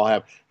voices we all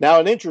have. Now,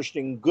 an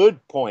interesting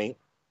good point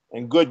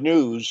and good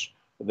news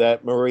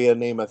that Maria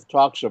Nemeth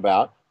talks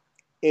about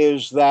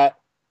is that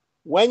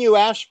when you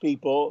ask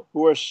people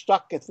who are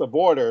stuck at the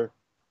border,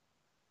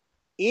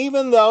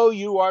 even though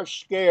you are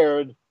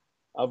scared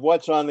of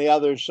what's on the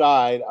other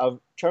side,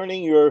 of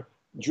turning your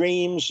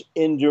dreams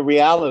into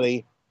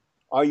reality,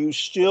 are you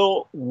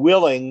still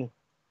willing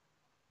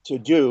to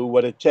do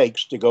what it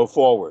takes to go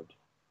forward?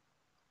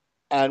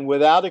 And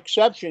without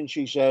exception,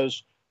 she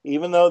says,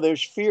 even though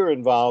there's fear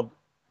involved,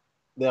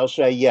 they'll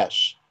say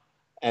yes,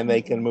 and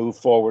they can move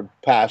forward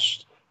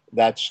past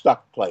that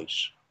stuck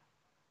place.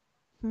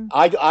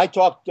 I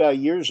talked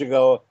years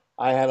ago,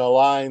 I had a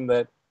line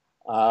that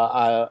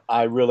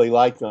I really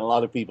liked and a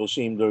lot of people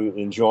seem to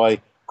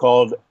enjoy,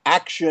 called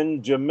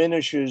 "Action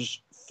Diminishes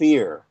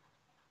Fear."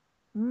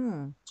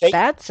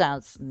 That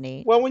sounds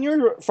neat. Well, when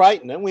you're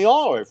frightened, and we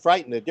all are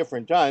frightened at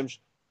different times,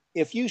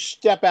 if you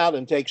step out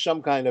and take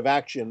some kind of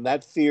action,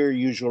 that fear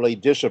usually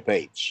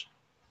dissipates.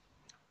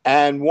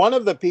 And one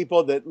of the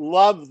people that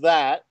loved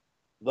that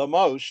the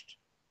most,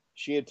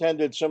 she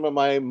attended some of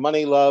my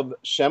Moneylove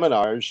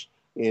seminars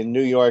in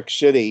New York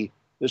City.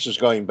 This is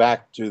going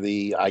back to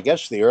the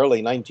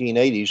early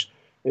 1980s,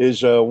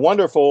 is a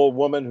wonderful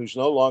woman who's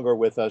no longer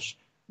with us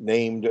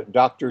named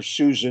Dr.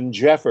 Susan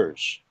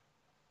Jeffers.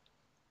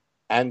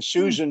 And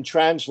Susan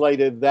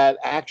translated that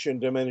action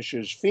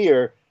diminishes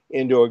fear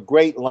into a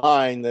great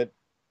line that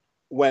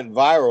went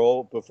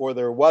viral before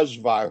there was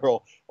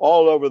viral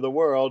all over the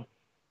world.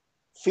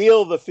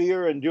 Feel the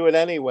fear and do it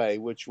anyway,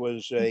 which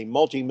was a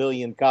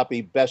multi-million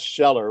copy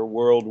bestseller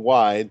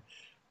worldwide.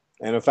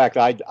 And in fact,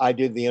 I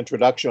did the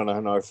introduction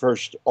on our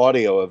first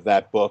audio of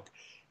that book.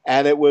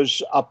 And it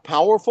was a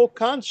powerful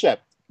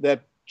concept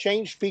that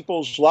changed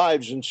people's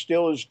lives and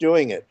still is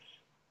doing it.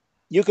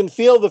 You can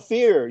feel the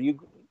fear. You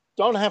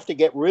don't have to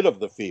get rid of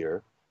the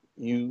fear.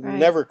 You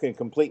never can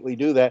completely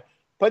do that.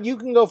 But you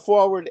can go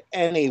forward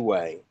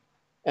anyway.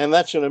 And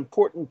that's an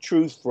important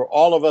truth for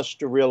all of us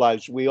to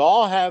realize. We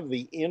all have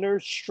the inner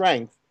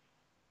strength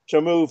to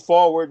move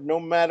forward no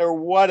matter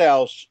what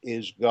else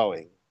is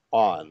going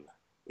on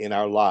in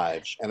our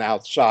lives and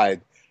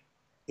outside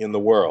in the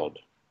world.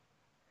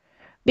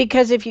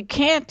 Because if you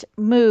can't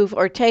move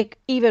or take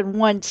even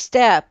one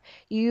step,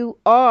 you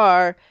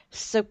are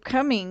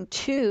succumbing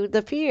to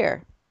the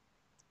fear.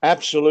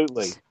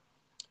 Absolutely.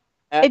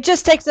 It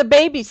just takes a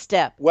baby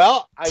step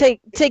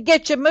to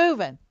get you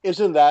moving.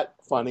 Isn't that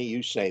funny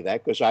you say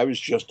that? Because I was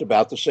just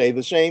about to say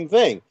the same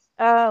thing.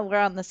 Oh, we're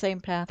on the same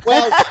path.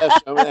 Well,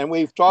 yes, and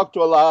we've talked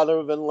to a lot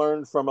of and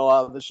learned from a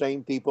lot of the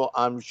same people,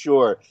 I'm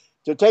sure.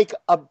 To take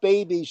a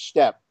baby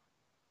step,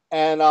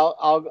 and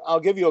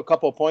I'll give you a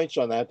couple points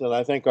on that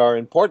I think are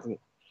important.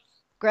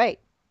 Great.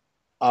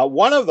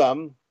 One of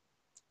them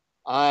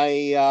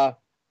I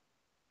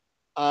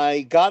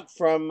got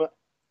from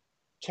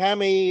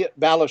Tammy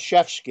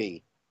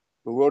Balashevsky,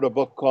 who wrote a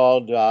book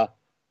called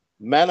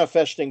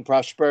Manifesting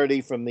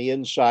Prosperity from the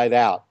Inside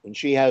Out, and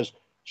she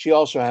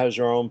also has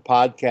her own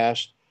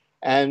podcast,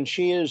 and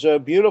she is a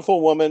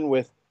beautiful woman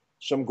with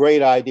some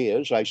great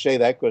ideas. I say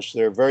that because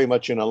they're very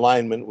much in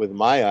alignment with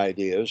my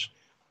ideas.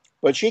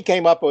 But she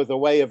came up with a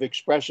way of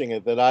expressing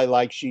it that I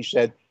like. She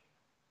said,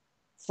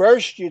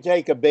 first you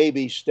take a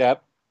baby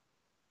step,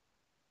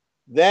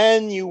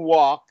 then you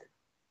walk,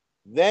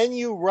 then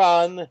you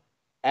run,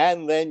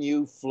 and then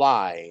you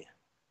fly.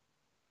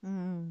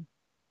 Mm.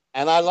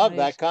 And I love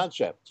that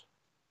concept.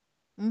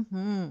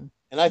 Mm-hmm.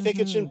 And I think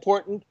it's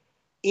important,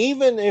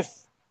 even if,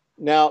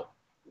 now,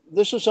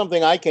 this is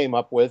something I came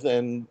up with,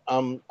 and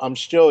I'm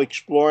still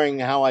exploring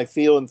how I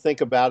feel and think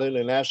about it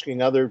and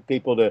asking other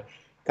people to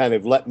kind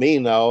of let me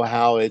know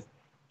how it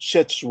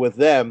sits with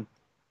them.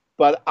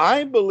 But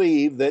I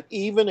believe that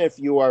even if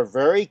you are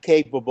very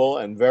capable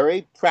and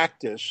very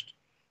practiced,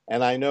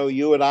 and I know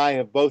you and I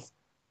have both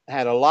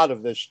had a lot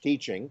of this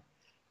teaching,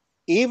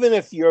 even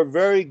if you're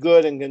very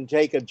good and can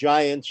take a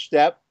giant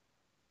step,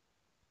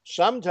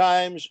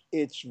 sometimes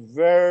it's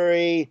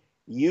very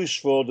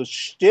useful to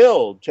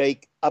still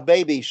take a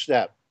baby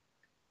step,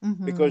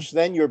 because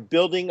then you're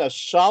building a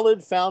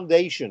solid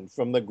foundation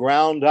from the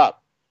ground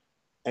up,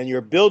 and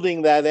you're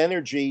building that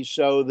energy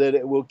so that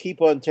it will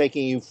keep on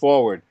taking you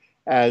forward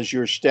as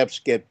your steps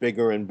get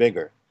bigger and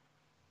bigger.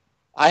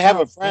 I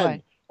have a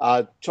friend,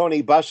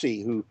 Tony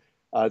Bussey, who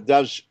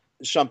does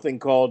something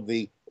called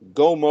the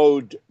Go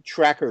Mode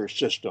Tracker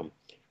System.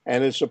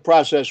 And it's a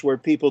process where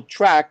people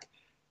track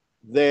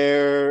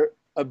their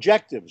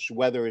objectives,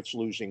 whether it's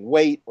losing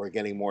weight or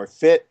getting more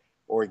fit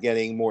or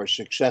getting more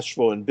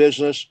successful in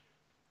business.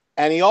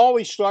 And he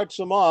always starts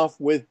them off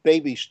with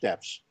baby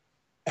steps.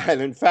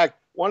 And in fact,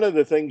 one of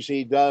the things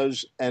he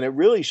does, and it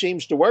really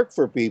seems to work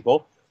for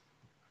people,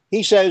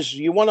 he says,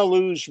 you want to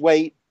lose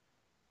weight,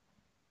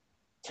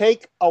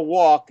 take a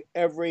walk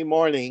every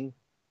morning,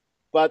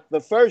 but the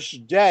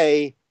first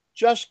day,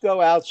 just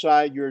go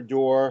outside your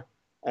door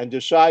and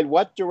decide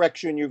what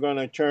direction you're going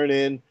to turn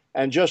in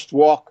and just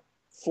walk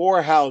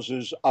 4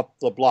 houses up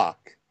the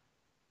block.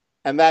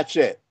 And that's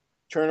it.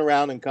 Turn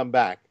around and come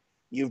back.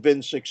 You've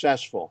been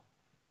successful.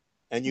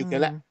 And you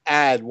can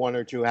add 1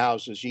 or 2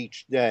 houses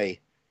each day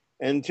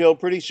until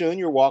pretty soon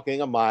you're walking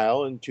 1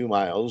 mile and 2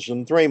 miles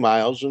and 3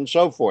 miles and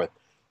so forth.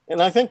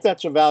 And I think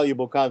that's a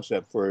valuable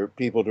concept for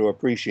people to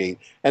appreciate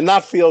and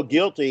not feel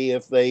guilty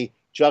if they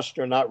just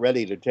are not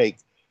ready to take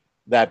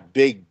that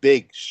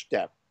big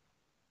step.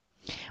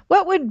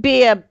 What would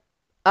be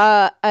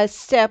a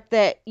step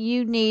that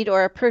you need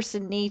or a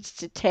person needs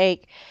to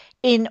take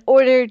in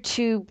order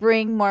to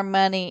bring more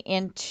money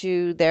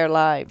into their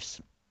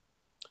lives?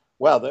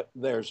 Well,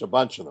 there's a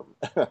bunch of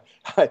them.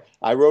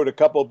 I wrote a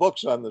couple of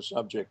books on the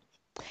subject.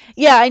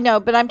 Yeah, I know,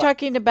 but I'm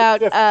talking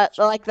about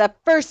like the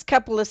first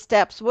couple of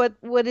steps.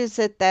 What is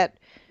it that?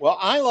 Well,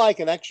 I like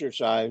an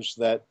exercise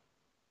that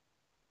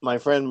my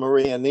friend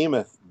Maria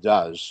Nemeth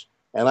does,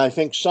 and I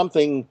think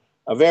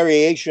a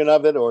variation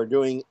of it or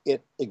doing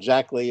it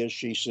exactly as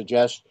she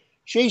suggests.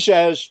 She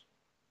says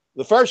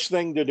the first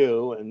thing to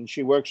do, and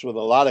she works with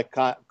a lot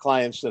of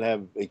clients that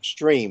have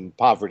extreme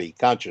poverty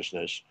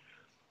consciousness.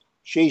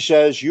 She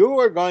says, you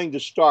are going to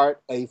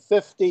start a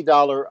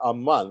 $50 a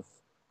month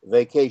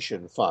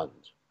vacation fund.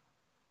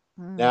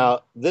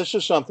 Now, this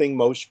is something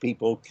most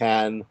people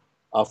can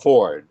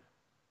afford.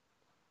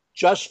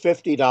 Just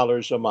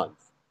 $50 a month.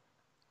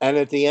 And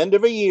at the end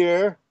of a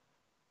year,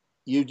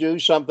 you do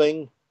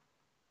something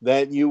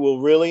that you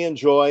will really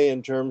enjoy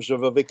in terms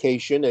of a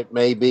vacation. It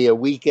may be a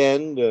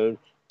weekend,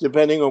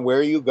 depending on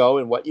where you go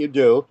and what you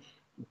do.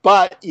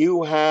 But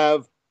you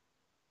have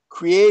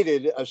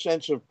created a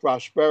sense of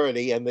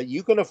prosperity and that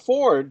you can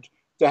afford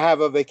to have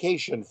a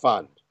vacation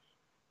fund.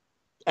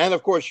 And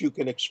of course, you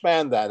can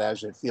expand that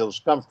as it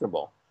feels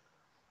comfortable.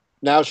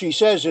 Now, she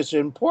says it's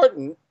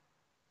important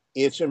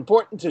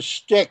to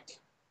stick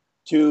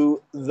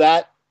to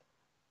that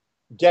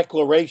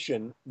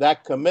declaration,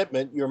 that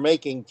commitment you're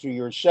making to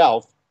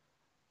yourself.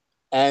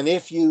 And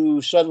if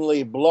you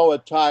suddenly blow a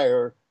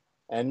tire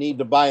and need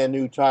to buy a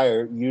new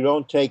tire, you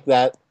don't take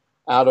that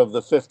out of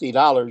the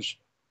 $50.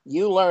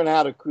 You learn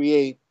how to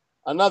create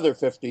another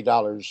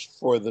 $50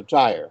 for the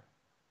tire.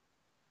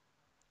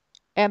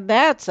 And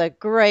that's a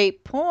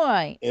great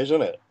point.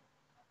 Isn't it?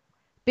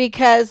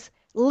 Because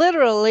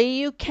literally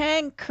you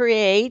can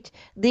create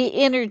the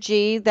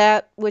energy,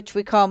 that which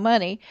we call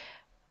money,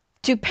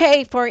 to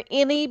pay for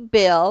any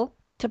bill,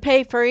 to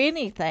pay for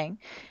anything.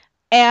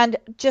 And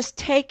just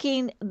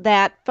taking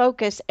that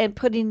focus and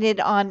putting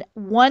it on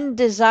one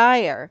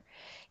desire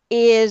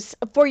is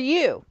for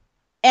you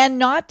and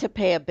not to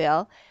pay a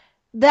bill.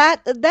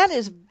 That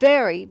is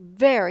very,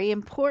 very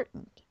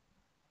important.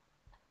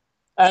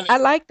 And I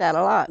like that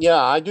a lot.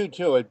 yeah, I do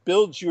too. It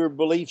builds your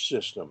belief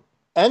system.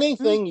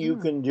 Anything you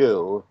can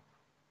do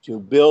to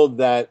build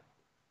that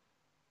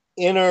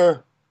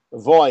inner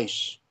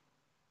voice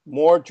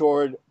more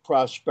toward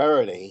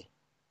prosperity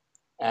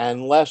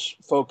and less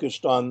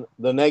focused on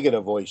the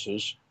negative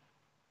voices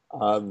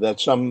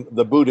that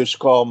the Buddhists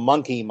call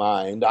monkey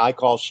mind. I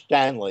call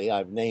Stanley,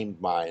 I've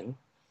named mine.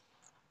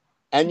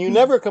 And you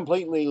never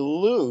completely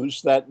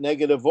lose that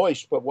negative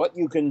voice, but what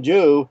you can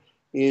do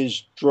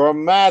is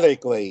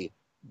dramatically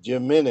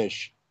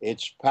diminish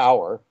its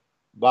power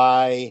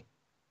by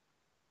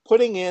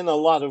putting in a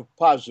lot of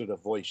positive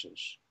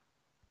voices.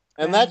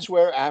 And that's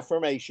where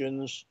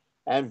affirmations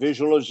and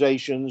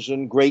visualizations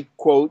and great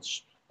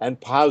quotes and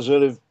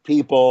positive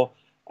people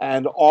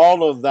and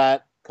all of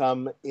that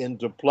come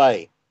into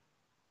play.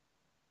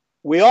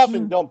 We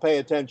often don't pay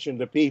attention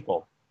to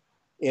people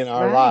in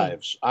our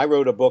lives. I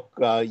wrote a book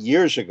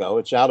years ago.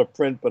 It's out of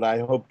print, but I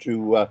hope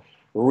to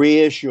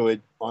reissue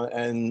it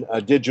in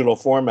a digital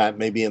format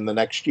maybe in the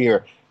next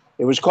year.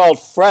 It was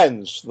called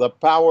Friends, The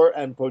Power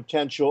and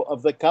Potential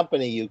of the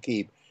Company You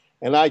Keep.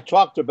 And I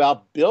talked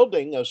about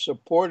building a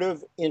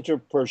supportive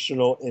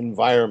interpersonal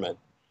environment.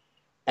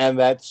 And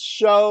that's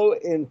so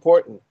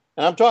important.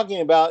 And I'm talking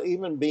about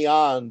even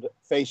beyond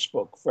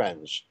Facebook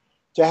friends.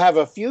 To have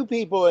a few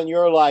people in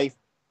your life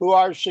who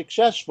are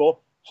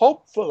successful,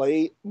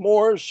 hopefully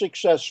more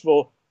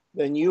successful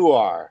than you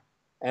are,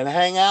 and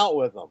hang out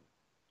with them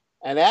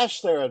and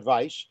ask their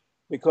advice,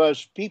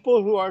 because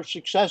people who are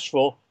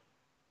successful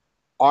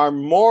are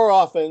more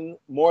often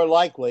more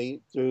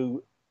likely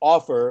to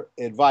offer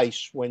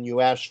advice when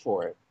you ask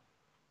for it.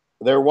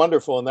 They're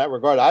wonderful in that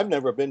regard. I've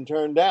never been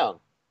turned down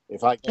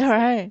if I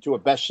get to a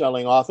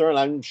best-selling author, and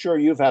I'm sure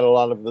you've had a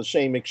lot of the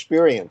same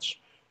experience.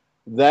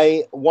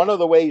 One of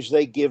the ways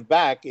they give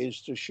back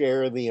is to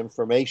share the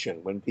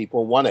information when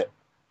people want it.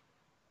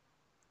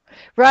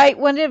 Right.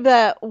 One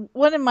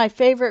of my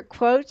favorite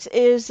quotes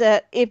is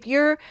that if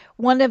you're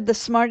one of the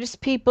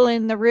smartest people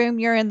in the room,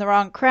 you're in the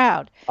wrong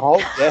crowd. Oh,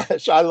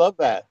 yes, I love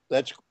that.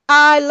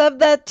 I love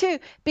that too,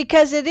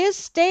 because it is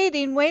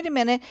stating, wait a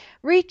minute,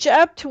 reach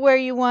up to where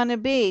you want to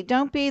be.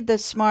 Don't be the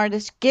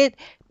smartest. Get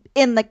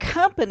in the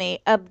company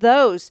of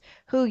those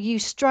who you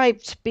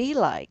strive to be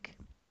like.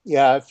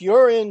 Yeah, if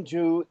you're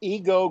into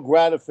ego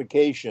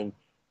gratification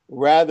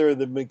rather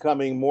than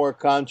becoming more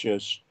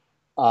conscious,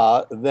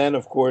 then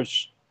of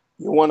course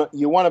you want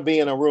to be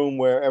in a room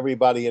where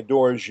everybody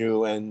adores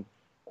you and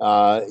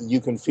you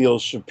can feel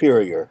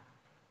superior.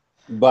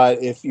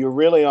 But if you're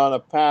really on a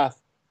path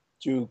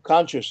to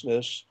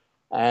consciousness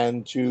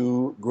and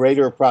to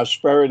greater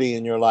prosperity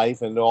in your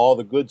life and all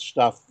the good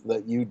stuff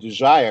that you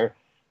desire,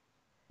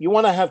 you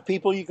want to have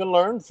people you can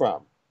learn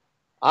from.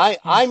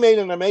 I made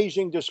an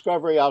amazing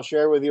discovery I'll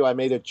share with you. I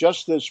made it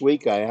just this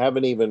week. I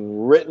haven't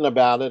even written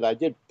about it. I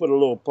did put a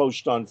little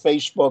post on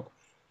Facebook.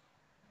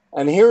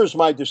 And here's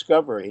my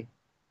discovery.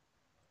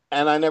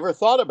 And I never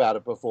thought about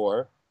it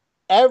before.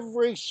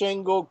 Every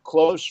single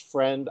close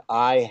friend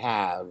I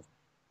have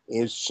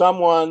is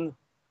someone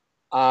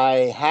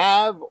I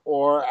have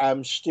or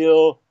am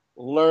still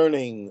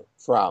learning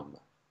from.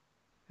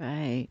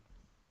 Right.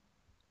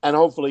 And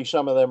hopefully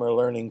some of them are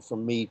learning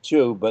from me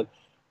too. But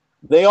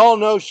they all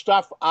know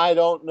stuff I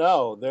don't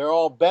know. They're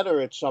all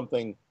better at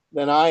something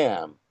than I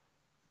am.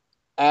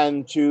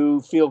 And to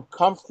feel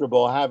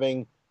comfortable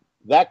having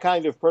that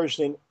kind of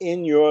person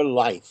in your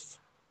life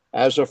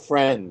as a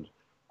friend,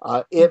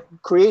 it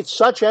creates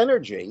such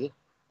energy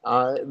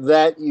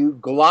that you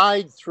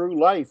glide through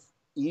life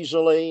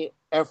easily,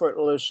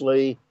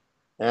 effortlessly,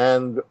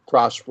 and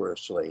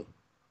prosperously.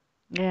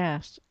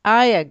 Yes,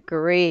 I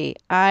agree.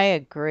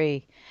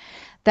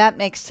 That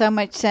makes so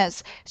much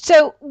sense.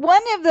 So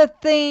one of the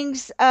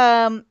things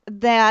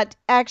that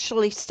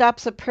actually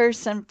stops a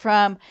person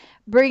from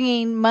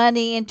bringing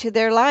money into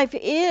their life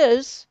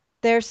is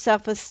their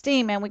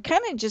self-esteem. And we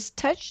kind of just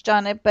touched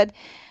on it, but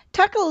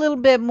talk a little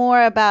bit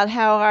more about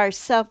how our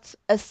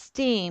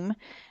self-esteem,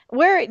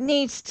 where it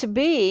needs to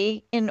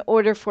be in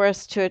order for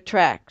us to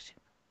attract.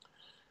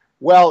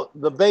 Well,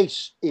 the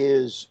baseline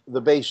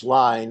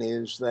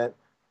is that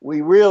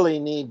we really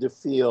need to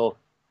feel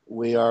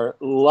we are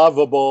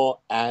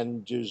lovable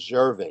and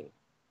deserving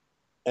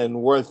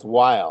and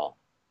worthwhile.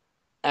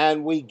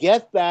 And we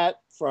get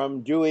that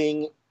from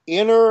doing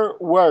inner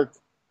work,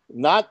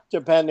 not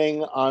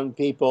depending on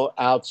people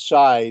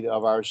outside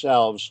of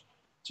ourselves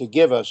to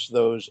give us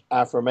those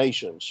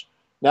affirmations.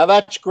 Now,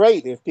 that's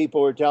great if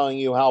people are telling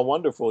you how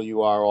wonderful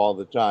you are all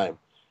the time.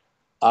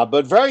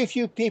 But very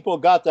few people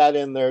got that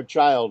in their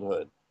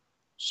childhood.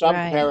 Some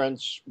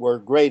parents were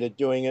great at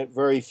doing it.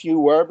 Very few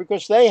were,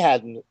 because they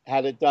hadn't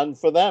had it done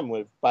for them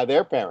by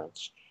their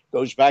parents.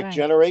 Goes back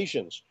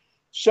generations.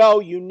 So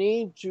you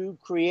need to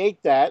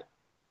create that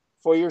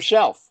for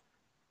yourself.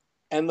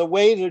 And the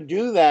way to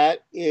do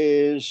that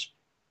is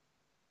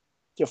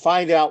to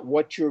find out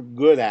what you're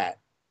good at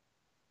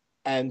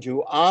and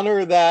to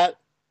honor that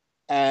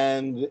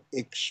and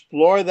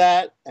explore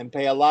that and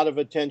pay a lot of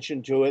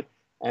attention to it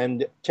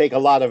and take a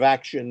lot of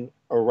action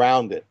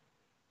around it.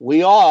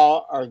 We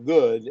all are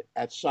good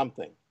at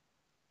something.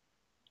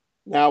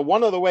 Now,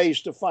 one of the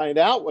ways to find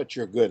out what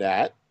you're good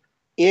at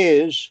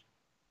is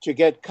to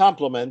get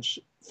compliments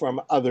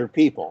from other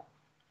people.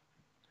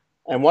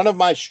 And one of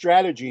my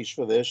strategies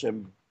for this,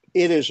 and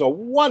it is a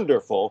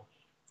wonderful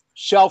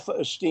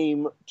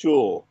self-esteem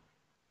tool.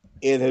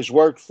 It has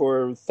worked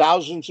for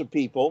thousands of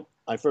people.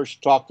 I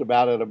first talked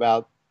about it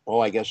about,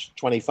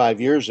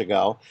 25 years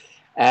ago,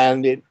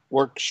 and it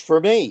works for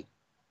me.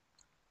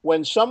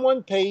 When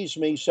someone pays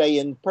me, say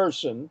in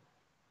person,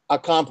 a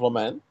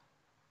compliment,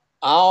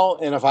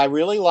 and if I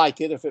really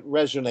like it, if it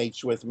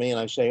resonates with me, and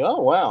I say,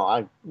 oh,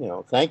 wow,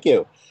 thank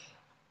you.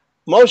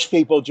 Most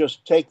people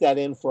just take that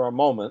in for a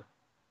moment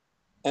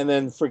and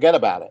then forget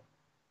about it.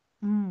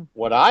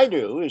 What I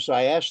do is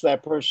I ask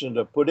that person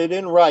to put it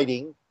in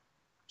writing,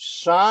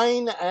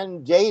 sign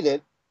and date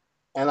it,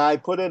 and I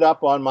put it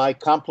up on my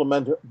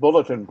compliment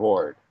bulletin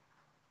board.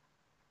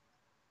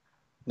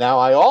 Now,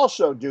 I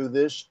also do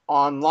this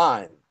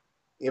online.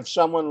 If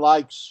someone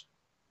likes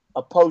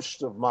a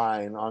post of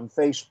mine on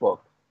Facebook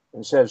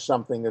and says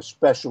something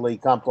especially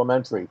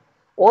complimentary,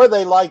 or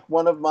they like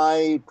one of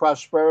my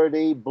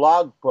prosperity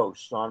blog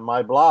posts on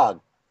my blog,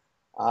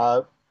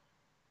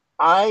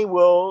 I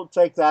will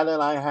take that,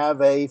 and I have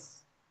a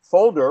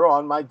folder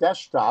on my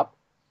desktop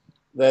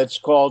that's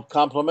called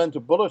Compliment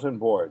Bulletin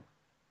Board.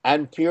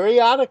 And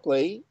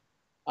periodically,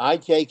 I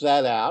take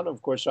that out.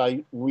 Of course,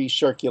 I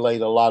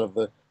recirculate a lot of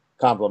the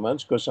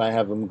compliments because I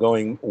have them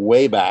going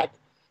way back.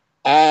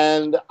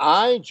 And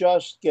I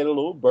just get a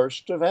little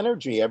burst of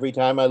energy every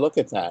time I look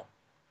at that,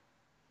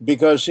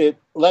 because it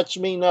lets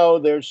me know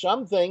there's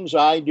some things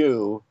I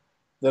do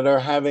that are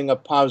having a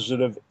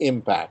positive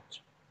impact.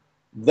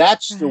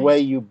 That's the way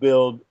you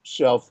build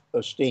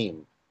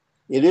self-esteem.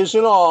 It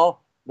isn't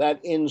all that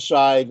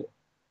inside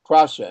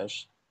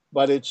process,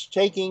 but it's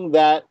taking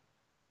that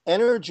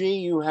energy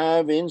you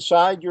have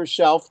inside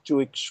yourself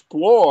to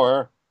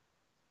explore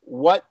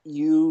what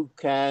you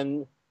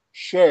can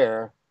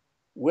share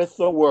with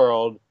the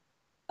world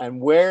and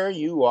where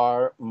you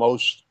are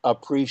most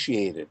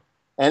appreciated.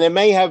 And it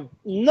may have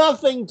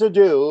nothing to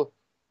do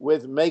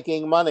with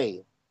making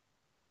money.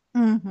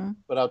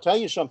 But I'll tell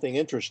you something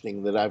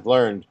interesting that I've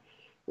learned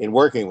in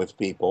working with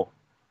people.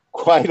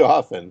 Quite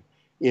often,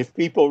 if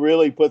people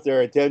really put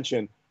their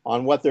attention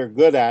on what they're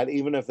good at,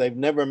 even if they've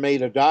never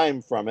made a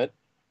dime from it,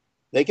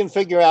 they can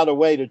figure out a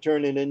way to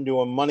turn it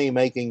into a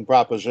money-making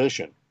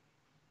proposition.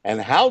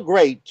 And how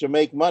great to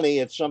make money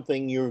at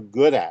something you're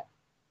good at.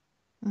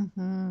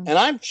 And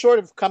I'm sort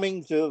of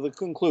coming to the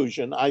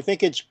conclusion, I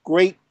think it's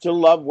great to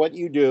love what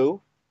you do.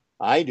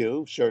 I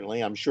do,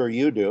 certainly. I'm sure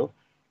you do.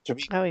 To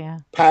be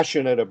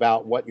passionate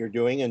about what you're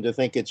doing and to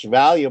think it's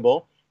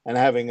valuable and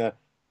having a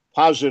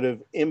positive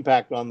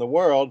impact on the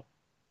world.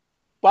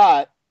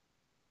 But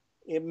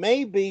it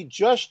may be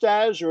just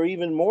as or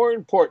even more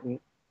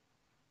important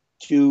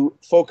to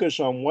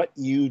focus on what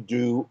you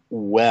do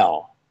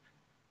well,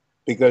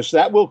 because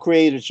that will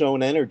create its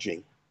own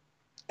energy.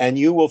 And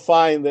you will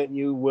find that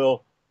you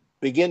will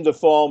begin to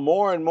fall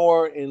more and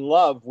more in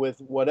love with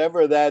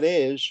whatever that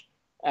is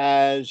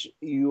as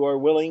you are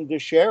willing to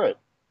share it.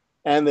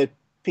 And that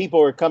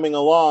people are coming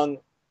along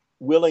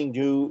willing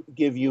to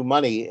give you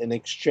money in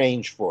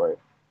exchange for it.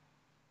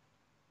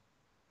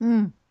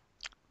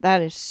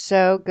 That is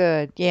so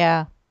good.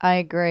 Yeah, I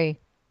agree.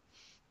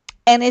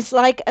 And it's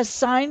like a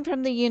sign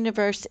from the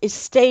universe is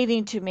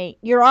stating to me,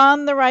 you're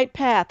on the right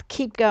path.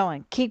 Keep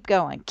going, keep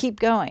going, keep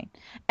going.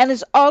 And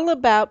it's all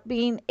about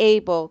being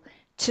able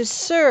to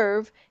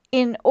serve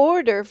in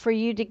order for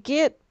you to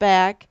get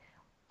back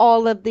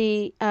all of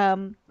the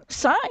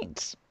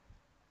signs.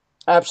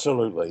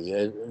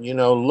 Absolutely.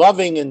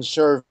 Loving and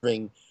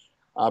serving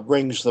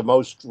brings the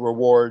most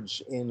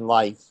rewards in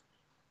life.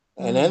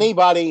 And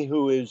anybody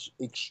who is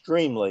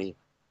extremely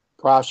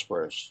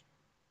prosperous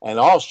and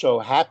also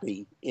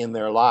happy in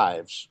their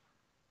lives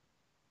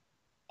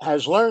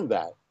has learned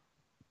that.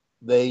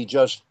 They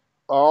just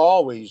are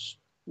always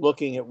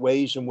looking at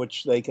ways in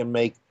which they can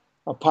make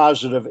a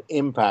positive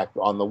impact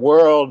on the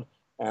world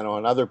and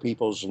on other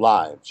people's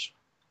lives.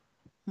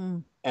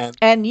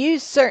 And you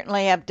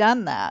certainly have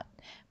done that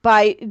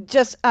by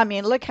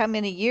look how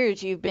many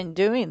years you've been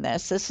doing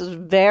this. This is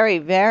very,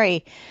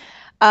 very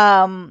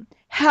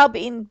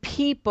helping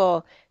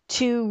people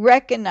to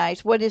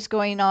recognize what is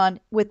going on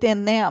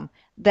within them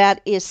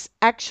that is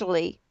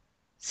actually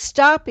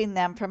stopping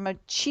them from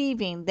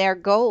achieving their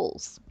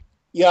goals.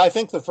 Yeah, I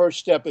think the first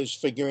step is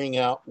figuring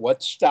out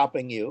what's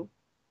stopping you.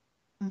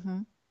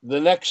 The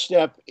next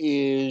step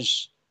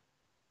is,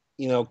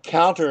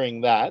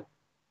 countering that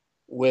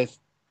with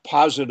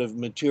positive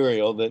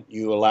material that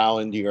you allow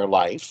into your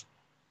life.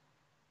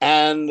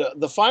 And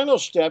the final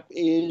step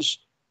is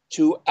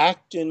to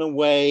act in a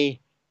way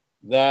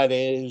that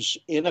is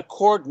in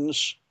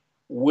accordance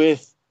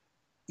with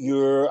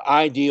your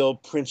ideal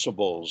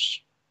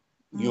principles,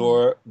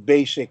 your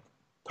basic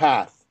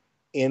path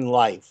in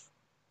life.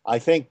 I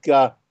think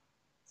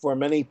for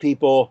many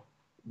people,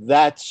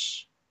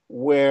 that's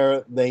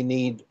where they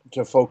need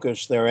to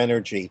focus their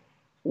energy.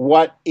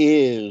 What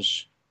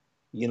is,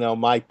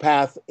 my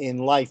path in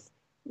life?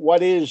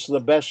 What is the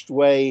best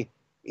way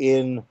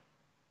in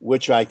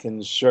which I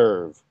can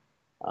serve?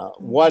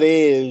 What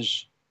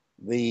is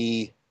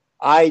the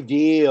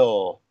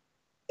ideal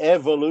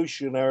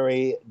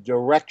evolutionary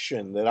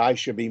direction that I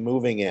should be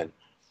moving in?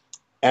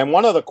 And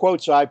one of the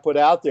quotes I put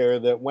out there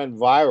that went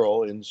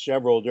viral in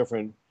several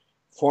different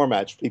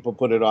formats, people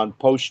put it on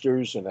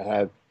posters, and it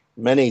had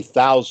many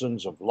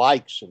thousands of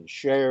likes and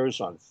shares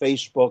on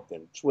Facebook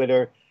and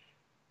Twitter.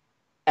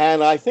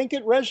 And I think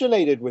it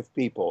resonated with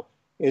people.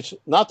 It's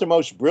not the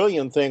most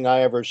brilliant thing I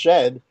ever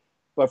said,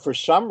 but for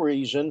some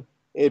reason,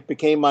 it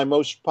became my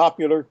most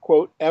popular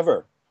quote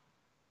ever.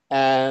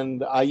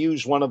 And I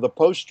used one of the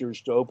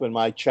posters to open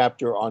my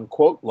chapter on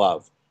quote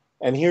love.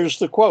 And here's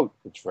the quote.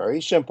 It's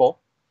very simple.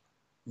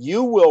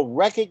 You will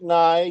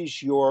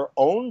recognize your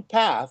own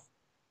path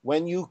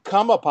when you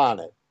come upon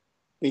it,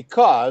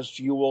 because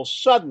you will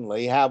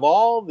suddenly have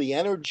all the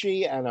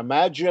energy and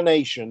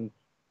imagination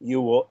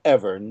you will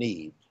ever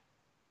need.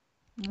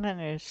 That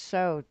is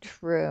so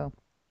true.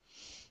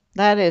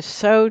 That is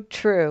so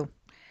true.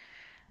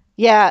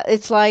 Yeah,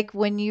 it's like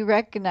when you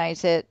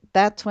recognize it,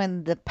 that's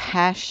when the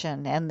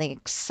passion and the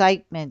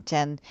excitement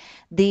and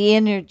the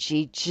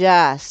energy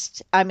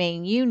just, I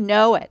mean, you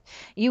know it.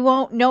 You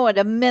won't know it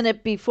a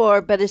minute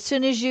before, but as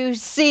soon as you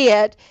see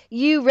it,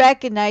 you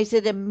recognize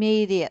it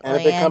And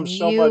it immediately. And becomes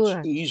so you much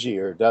are,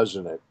 easier,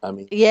 doesn't it? I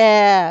mean,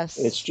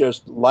 it's yes.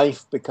 just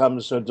life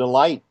becomes a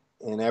delight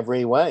in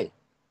every way.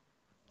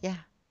 Yeah,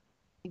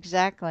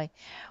 exactly.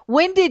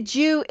 When did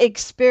you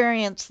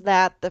experience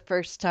that the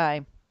first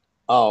time?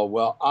 Oh,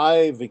 well,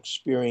 I've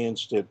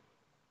experienced it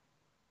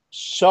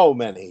so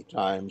many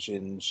times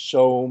in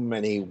so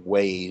many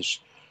ways.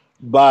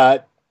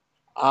 But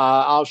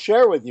I'll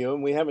share with you,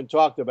 and we haven't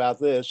talked about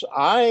this.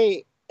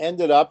 I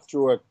ended up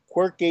through a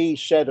quirky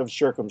set of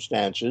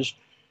circumstances,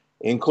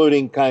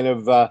 including kind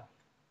of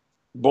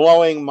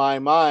blowing my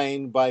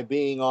mind by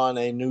being on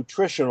a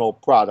nutritional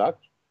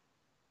product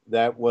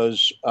that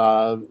was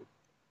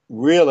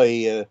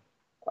really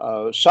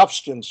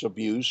substance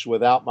abuse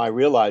without my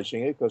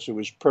realizing it, because it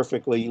was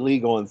perfectly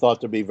legal and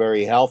thought to be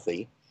very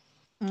healthy.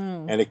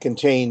 Mm, And it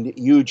contained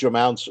huge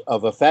amounts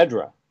of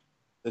ephedra.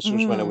 This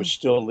was when it was mm,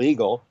 still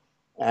legal.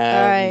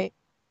 And right.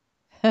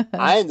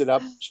 I ended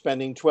up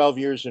spending 12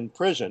 years in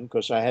prison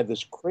because I had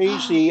this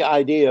crazy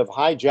idea of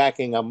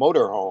hijacking a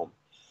motorhome.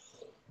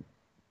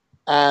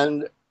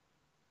 And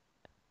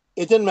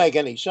it didn't make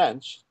any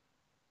sense.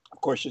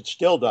 Of course, it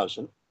still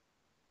doesn't.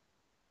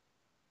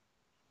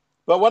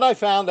 But what I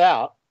found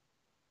out,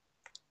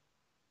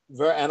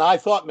 and I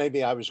thought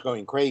maybe I was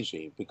going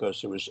crazy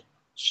because it was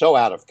so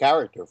out of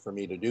character for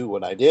me to do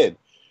what I did.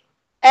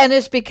 And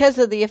it's because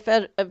of the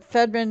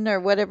ephedrine or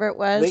whatever it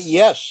was.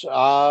 Yes,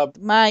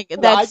 My, but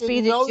I that didn't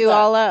speeded know you that.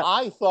 all up.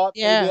 I thought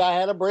maybe Yeah. I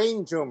had a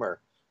brain tumor.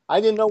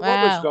 I didn't know what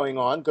was Wow. going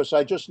on because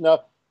I just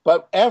know.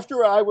 But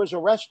after I was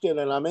arrested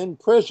and I'm in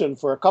prison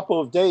for a couple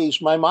of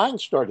days, my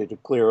mind started to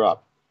clear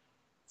up.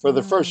 For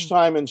the first Mm,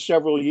 time in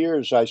several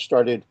years, I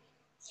started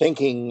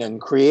thinking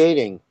and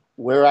creating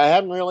where I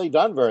hadn't really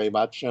done very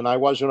much, and I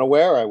wasn't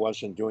aware I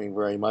wasn't doing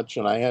very much,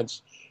 and I had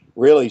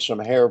really some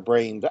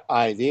harebrained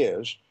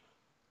ideas.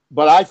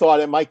 But I thought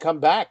it might come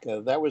back.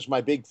 That was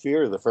my big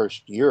fear the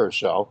first year or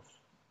so.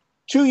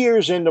 2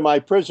 years into my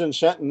prison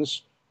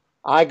sentence,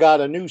 I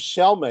got a new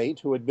cellmate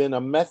who had been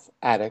a meth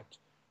addict,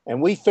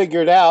 and we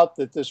figured out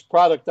that this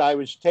product I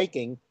was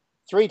taking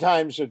 3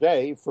 times a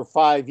day for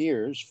 5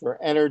 years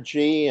for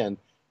energy and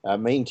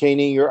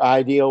maintaining your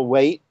ideal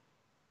weight,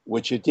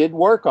 which it did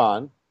work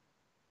on,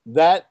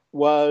 that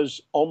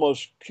was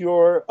almost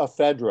pure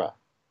ephedra.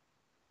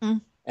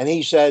 mm. And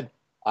he said,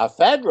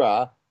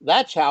 ephedra?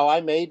 That's how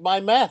I made my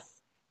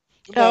meth.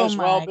 You may Oh as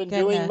well have my been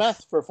doing goodness.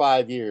 meth for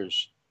 5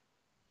 years.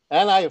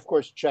 And I, of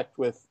course, checked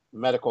with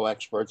medical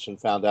experts and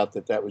found out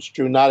that that was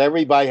true. Not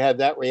everybody had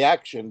that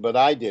reaction, but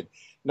I did.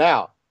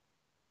 Now,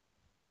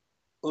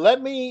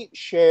 let me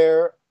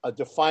share a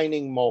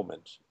defining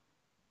moment.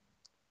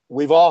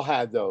 We've all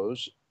had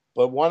those,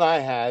 but one I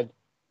had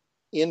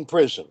in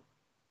prison.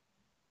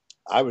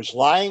 I was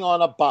lying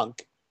on a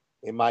bunk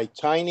in my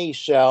tiny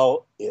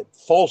cell at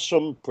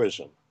Folsom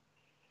Prison,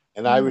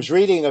 and I Mm. was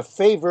reading a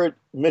favorite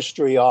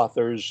mystery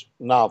author's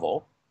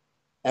novel,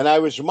 and I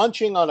was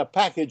munching on a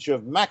package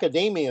of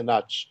macadamia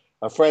nuts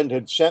a friend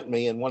had sent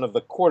me in one of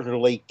the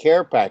quarterly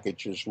care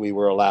packages we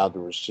were allowed to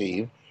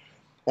receive.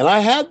 And I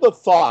had the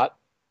thought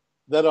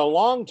that a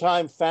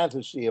longtime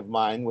fantasy of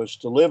mine was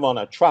to live on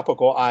a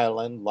tropical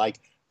island like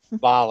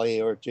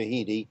Bali or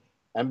Tahiti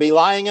and be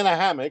lying in a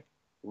hammock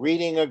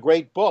reading a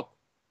great book.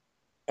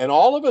 And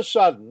all of a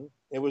sudden,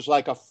 it was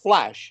like a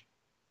flash.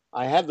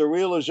 I had the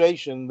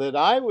realization that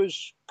I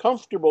was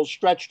comfortable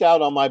stretched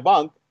out on my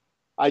bunk.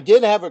 I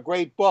did have a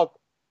great book.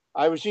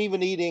 I was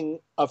even eating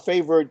a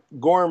favorite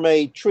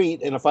gourmet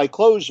treat. And if I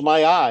closed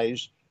my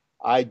eyes,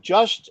 I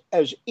just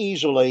as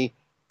easily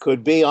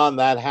could be on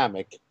that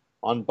hammock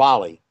on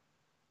Bali.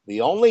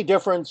 The only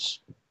difference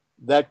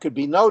that could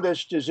be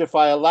noticed is if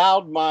I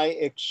allowed my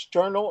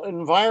external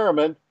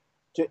environment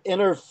to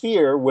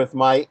interfere with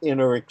my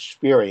inner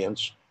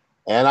experience.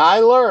 And I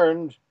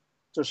learned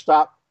to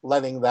stop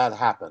letting that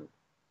happen.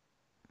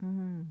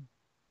 Mm.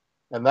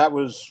 And that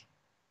was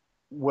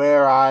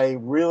where I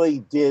really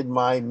did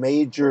my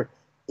major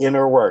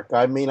inner work.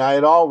 I mean, I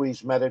had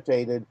always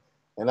meditated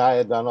and I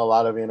had done a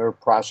lot of inner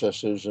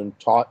processes and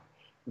taught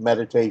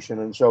meditation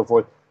and so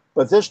forth.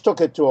 But this took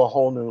it to a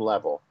whole new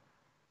level.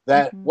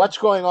 That what's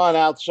going on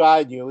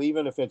outside you,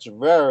 even if it's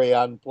very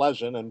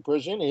unpleasant, and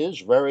prison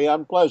is very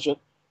unpleasant,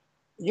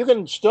 you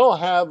can still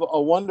have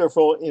a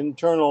wonderful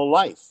internal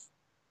life.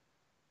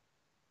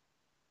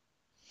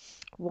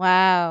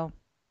 Wow.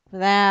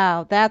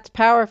 Wow, that's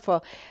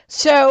powerful.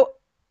 So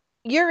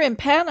you're in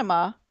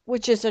Panama,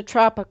 which is a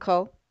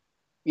tropical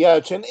Yeah,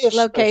 it's an isthmus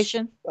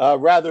location.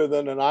 rather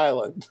than an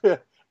island.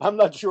 I'm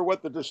not sure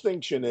what the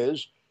distinction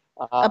is,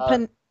 A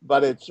pen,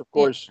 but it's, of it,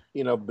 course,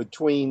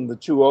 between the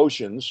two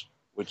oceans,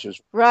 which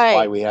is why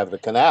right. we have the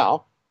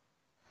canal.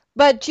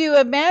 But you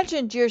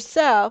imagined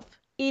yourself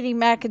eating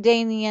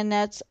macadamia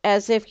nuts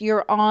as if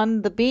you're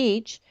on the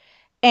beach,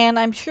 and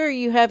I'm sure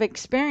you have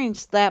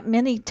experienced that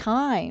many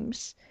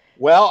times.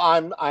 Well,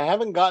 I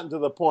haven't gotten to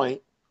the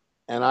point,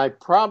 and I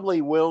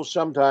probably will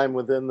sometime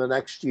within the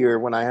next year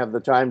when I have the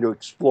time to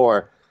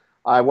explore.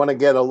 I want to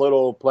get a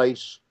little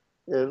place.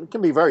 It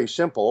can be very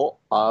simple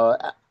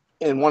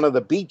in one of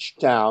the beach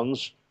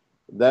towns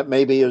that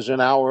maybe is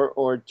an hour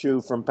or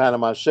two from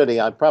Panama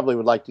City. I probably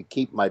would like to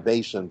keep my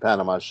base in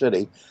Panama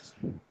City,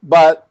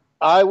 but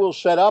I will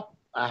set up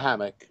a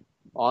hammock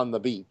on the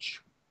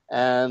beach,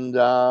 and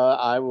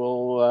I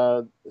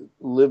will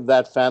live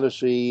that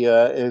fantasy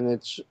in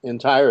its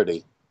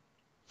entirety.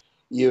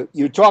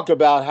 You talk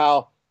about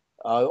how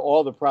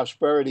all the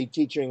prosperity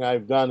teaching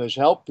I've done has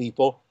helped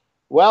people.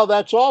 Well,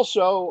 that's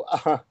also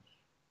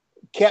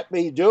kept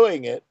me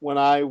doing it when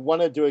I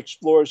wanted to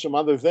explore some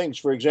other things.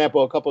 For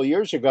example, a couple of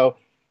years ago,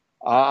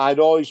 I'd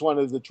always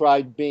wanted to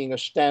try being a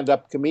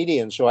stand-up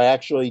comedian, so I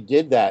actually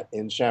did that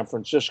in San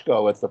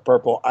Francisco at the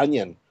Purple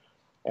Onion.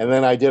 And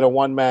then I did a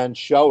one-man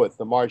show at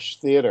the Marsh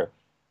Theater.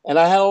 And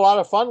I had a lot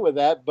of fun with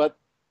that, but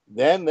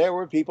then there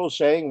were people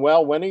saying,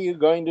 well, when are you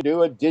going to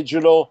do a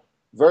digital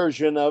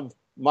version of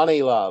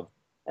Moneylove?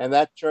 And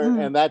that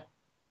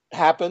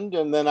happened,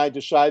 and then I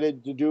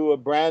decided to do a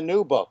brand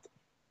new book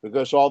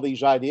because all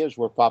these ideas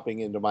were popping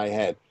into my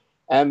head.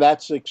 And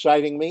that's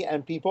exciting me,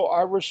 and people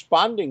are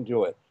responding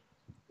to it.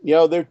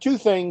 There are two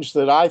things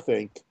that I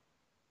think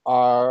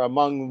are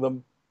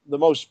among the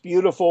most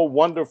beautiful,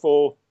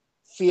 wonderful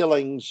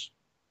feelings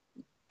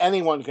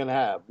anyone can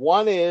have.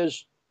 One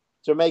is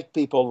to make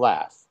people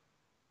laugh.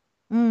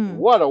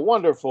 What a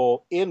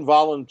wonderful,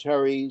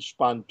 involuntary,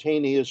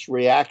 spontaneous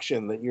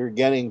reaction that you're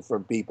getting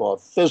from people, a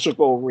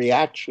physical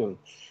reaction.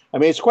 I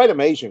mean, it's quite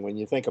amazing when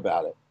you think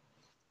about it.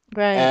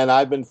 Right. And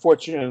I've been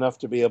fortunate enough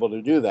to be able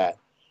to do that.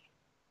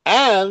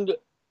 And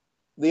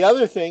the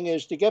other thing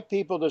is to get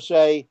people to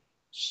say,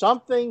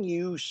 something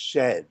you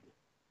said,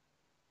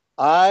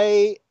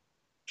 I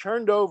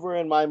turned over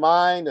in my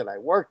mind and I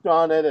worked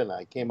on it and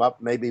I came up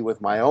maybe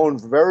with my own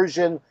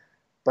version,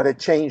 but it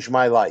changed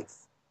my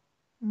life.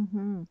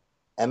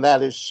 And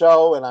that is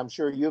so, and I'm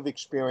sure you've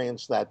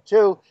experienced that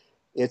too.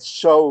 It's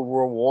so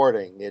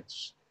rewarding.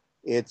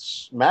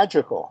 It's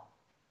magical.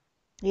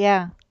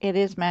 Yeah, it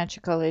is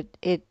magical.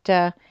 It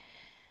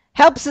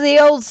helps the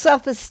old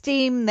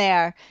self-esteem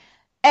there.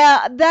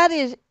 That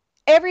is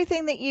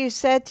everything that you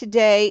said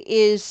today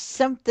is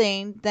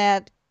something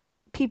that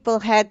people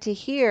had to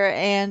hear,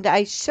 and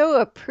I so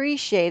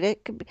appreciate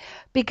it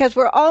because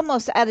we're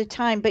almost out of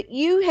time. But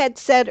you had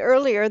said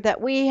earlier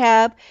that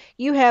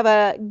you have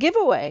a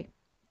giveaway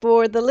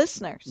for the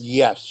listeners.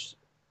 Yes.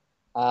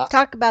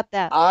 Talk about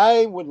that.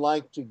 I would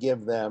like to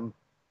give them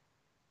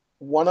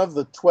one of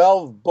the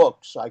 12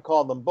 books. I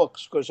call them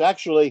books because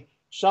actually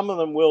some of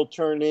them will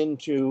turn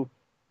into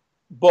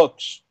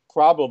books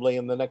probably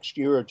in the next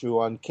year or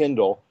two on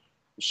Kindle,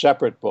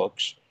 separate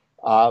books.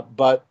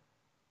 But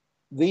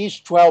these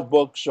 12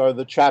 books are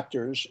the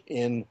chapters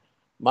in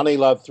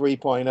Moneylove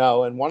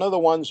 3.0. And one of the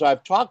ones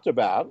I've talked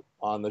about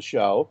on the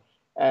show,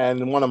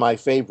 and one of my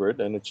favorite,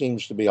 and it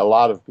seems to be a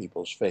lot of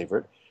people's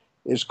favorite,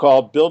 is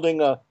called Building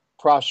a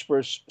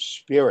Prosperous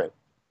Spirit.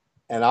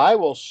 And I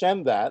will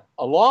send that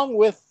along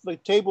with the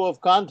table of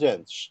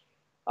contents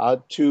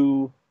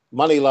to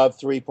Moneylove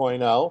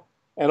 3.0.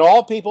 And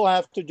all people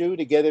have to do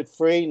to get it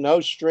free, no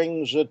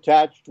strings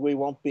attached. We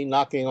won't be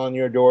knocking on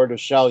your door to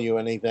sell you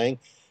anything.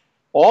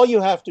 All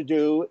you have to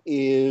do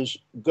is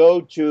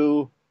go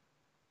to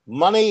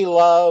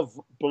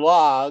Moneylove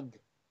blog.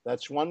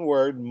 That's one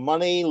word,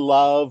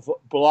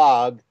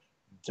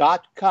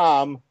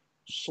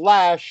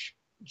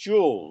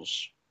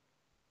 moneyloveblog.com/Jules.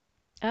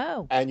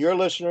 Oh. And your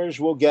listeners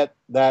will get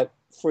that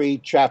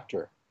free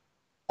chapter.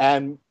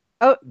 And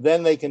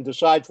then they can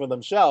decide for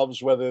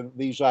themselves whether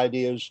these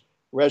ideas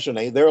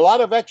resonate. There are a lot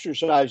of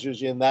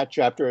exercises in that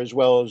chapter as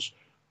well as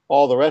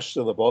all the rest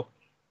of the book.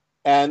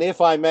 And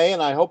if I may,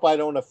 and I hope I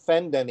don't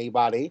offend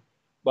anybody,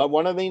 but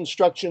one of the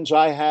instructions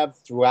I have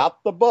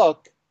throughout the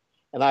book,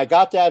 and I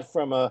got that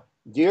from a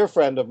dear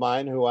friend of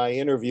mine who I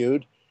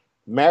interviewed,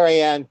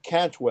 Marianne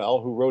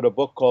Cantwell, who wrote a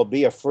book called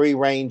Be a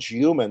Free-Range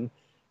Human.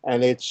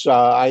 And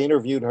I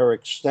interviewed her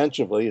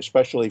extensively,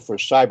 especially for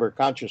cyber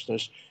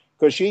consciousness,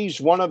 because she's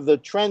one of the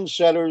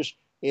trendsetters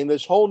in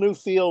this whole new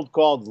field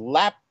called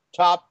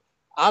laptop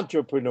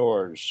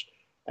entrepreneurs.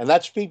 And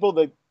that's people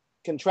that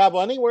can travel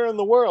anywhere in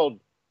the world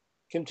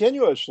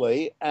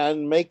continuously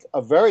and make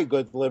a very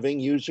good living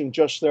using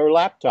just their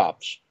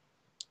laptops.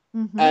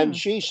 Mm-hmm. And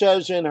she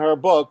says in her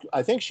book,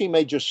 I think she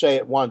may just say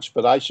it once,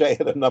 but I say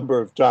it a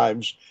number of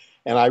times,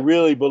 and I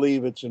really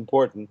believe it's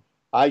important.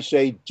 I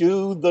say,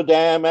 do the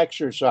damn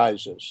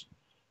exercises.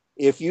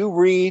 If you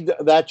read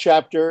that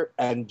chapter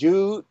and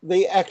do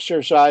the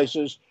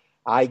exercises,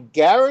 I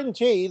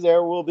guarantee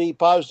there will be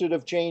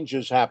positive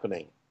changes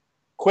happening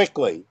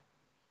quickly.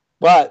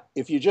 But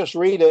if you just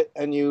read it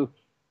and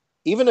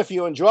even if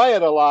you enjoy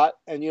it a lot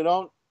and you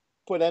don't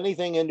put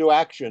anything into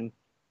action,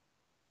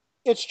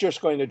 it's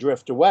just going to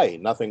drift away.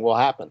 Nothing will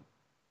happen.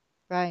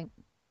 Right.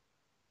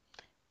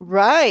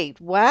 Right.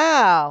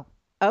 Wow.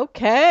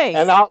 Okay.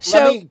 And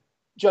let me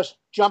just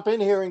jump in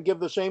here and give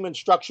the same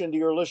instruction to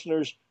your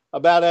listeners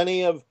about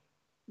any of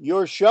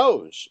your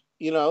shows.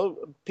 You know,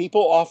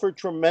 people offer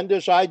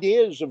tremendous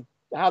ideas of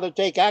how to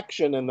take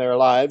action in their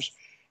lives.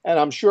 And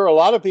I'm sure a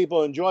lot of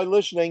people enjoy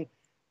listening,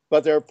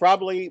 but there are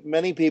probably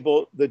many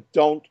people that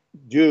don't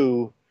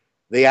do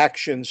the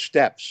action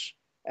steps.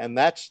 And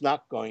that's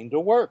not going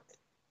to work.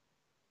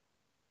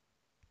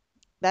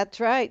 That's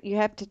right. You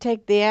have to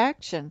take the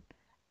action.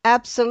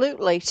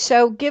 Absolutely.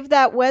 So give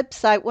that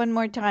website one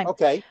more time.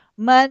 Okay.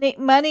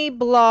 Moneylove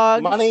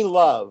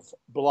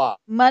blog.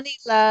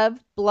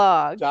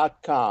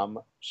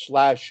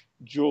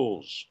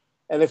 Moneylove.com/Jules.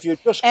 And if you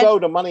just go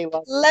to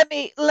Moneylove. Let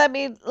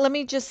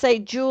me just say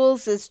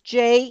Jules is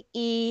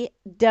JEWELS.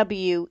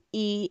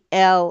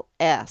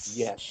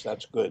 Yes,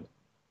 that's good.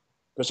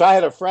 Because I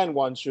had a friend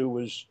once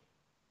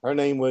her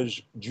name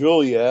was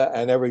Julia,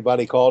 and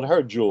everybody called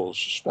her Jules,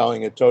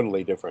 spelling it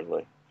totally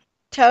differently.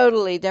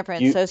 Totally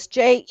different. So it's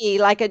J-E,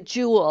 like a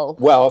jewel.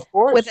 Well, of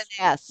course. With an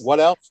S. What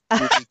else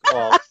would you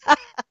call?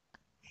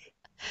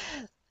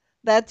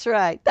 That's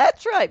right.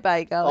 That's right,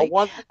 by golly. A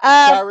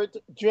one-carat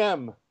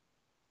gem.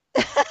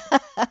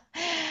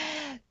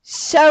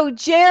 So,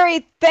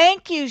 Jerry,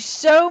 thank you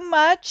so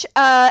much,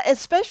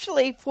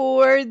 especially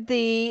for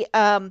the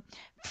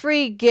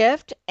free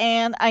gift.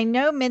 And I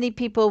know many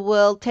people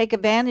will take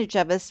advantage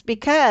of us,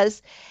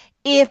 because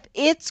if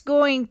it's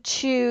going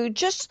to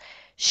just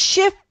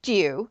shift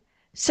you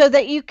so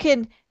that you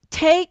can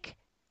take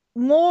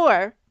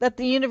more that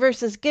the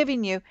universe is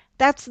giving you,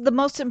 that's the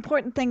most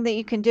important thing that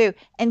you can do.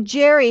 And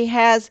Jerry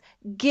has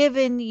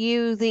given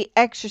you the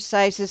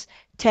exercises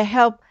to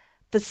help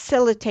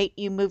facilitate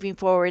you moving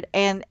forward.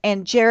 And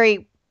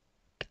Jerry,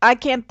 I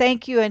can't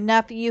thank you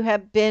enough. You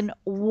have been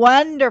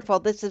wonderful.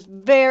 This is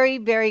very,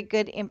 very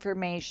good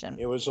information.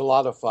 It was a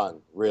lot of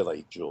fun,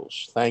 really,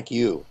 Jules. Thank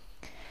you.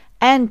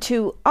 And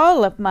to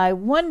all of my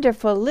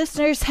wonderful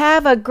listeners,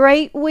 have a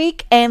great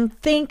week and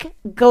think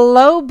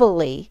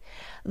globally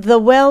the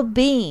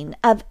well-being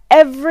of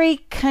every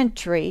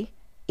country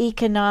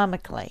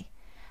economically.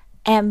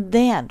 And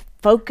then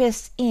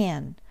focus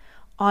in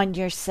on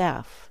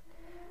yourself.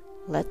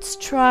 Let's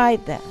try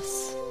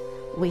this.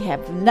 We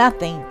have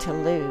nothing to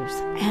lose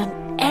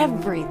and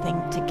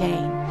everything to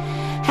gain.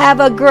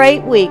 Have a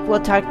great week. We'll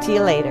talk to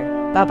you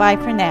later. Bye-bye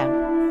for now.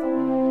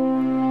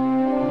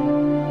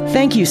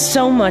 Thank you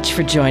so much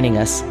for joining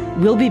us.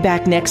 We'll be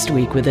back next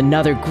week with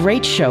another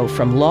great show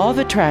from Law of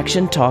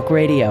Attraction Talk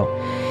Radio.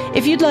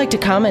 If you'd like to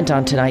comment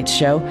on tonight's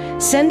show,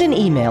 send an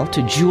email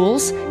to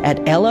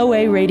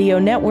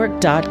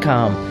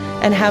jules@loaradionetwork.com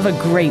and have a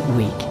great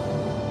week.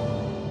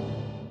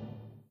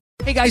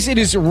 Hey guys, it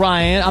is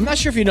Ryan. I'm not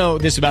sure if you know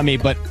this about me,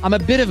 but I'm a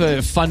bit of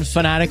a fun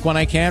fanatic when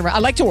I can. I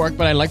like to work,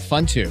 but I like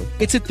fun too.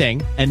 It's a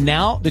thing. And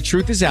now the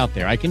truth is out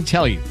there. I can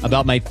tell you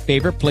about my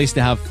favorite place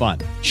to have fun.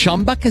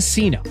 Chumba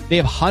Casino. They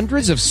have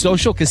hundreds of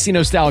social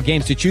casino style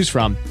games to choose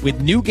from,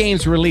 with new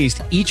games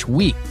released each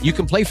week. You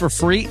can play for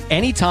free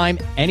anytime,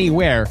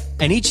 anywhere.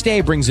 And each day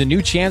brings a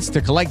new chance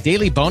to collect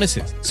daily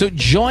bonuses. So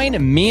join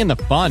me in the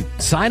fun.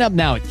 Sign up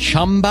now at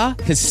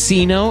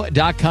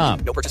ChumbaCasino.com.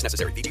 No purchase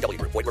necessary. VGW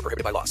Group. Void where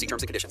prohibited by law. See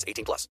terms and conditions. 18+.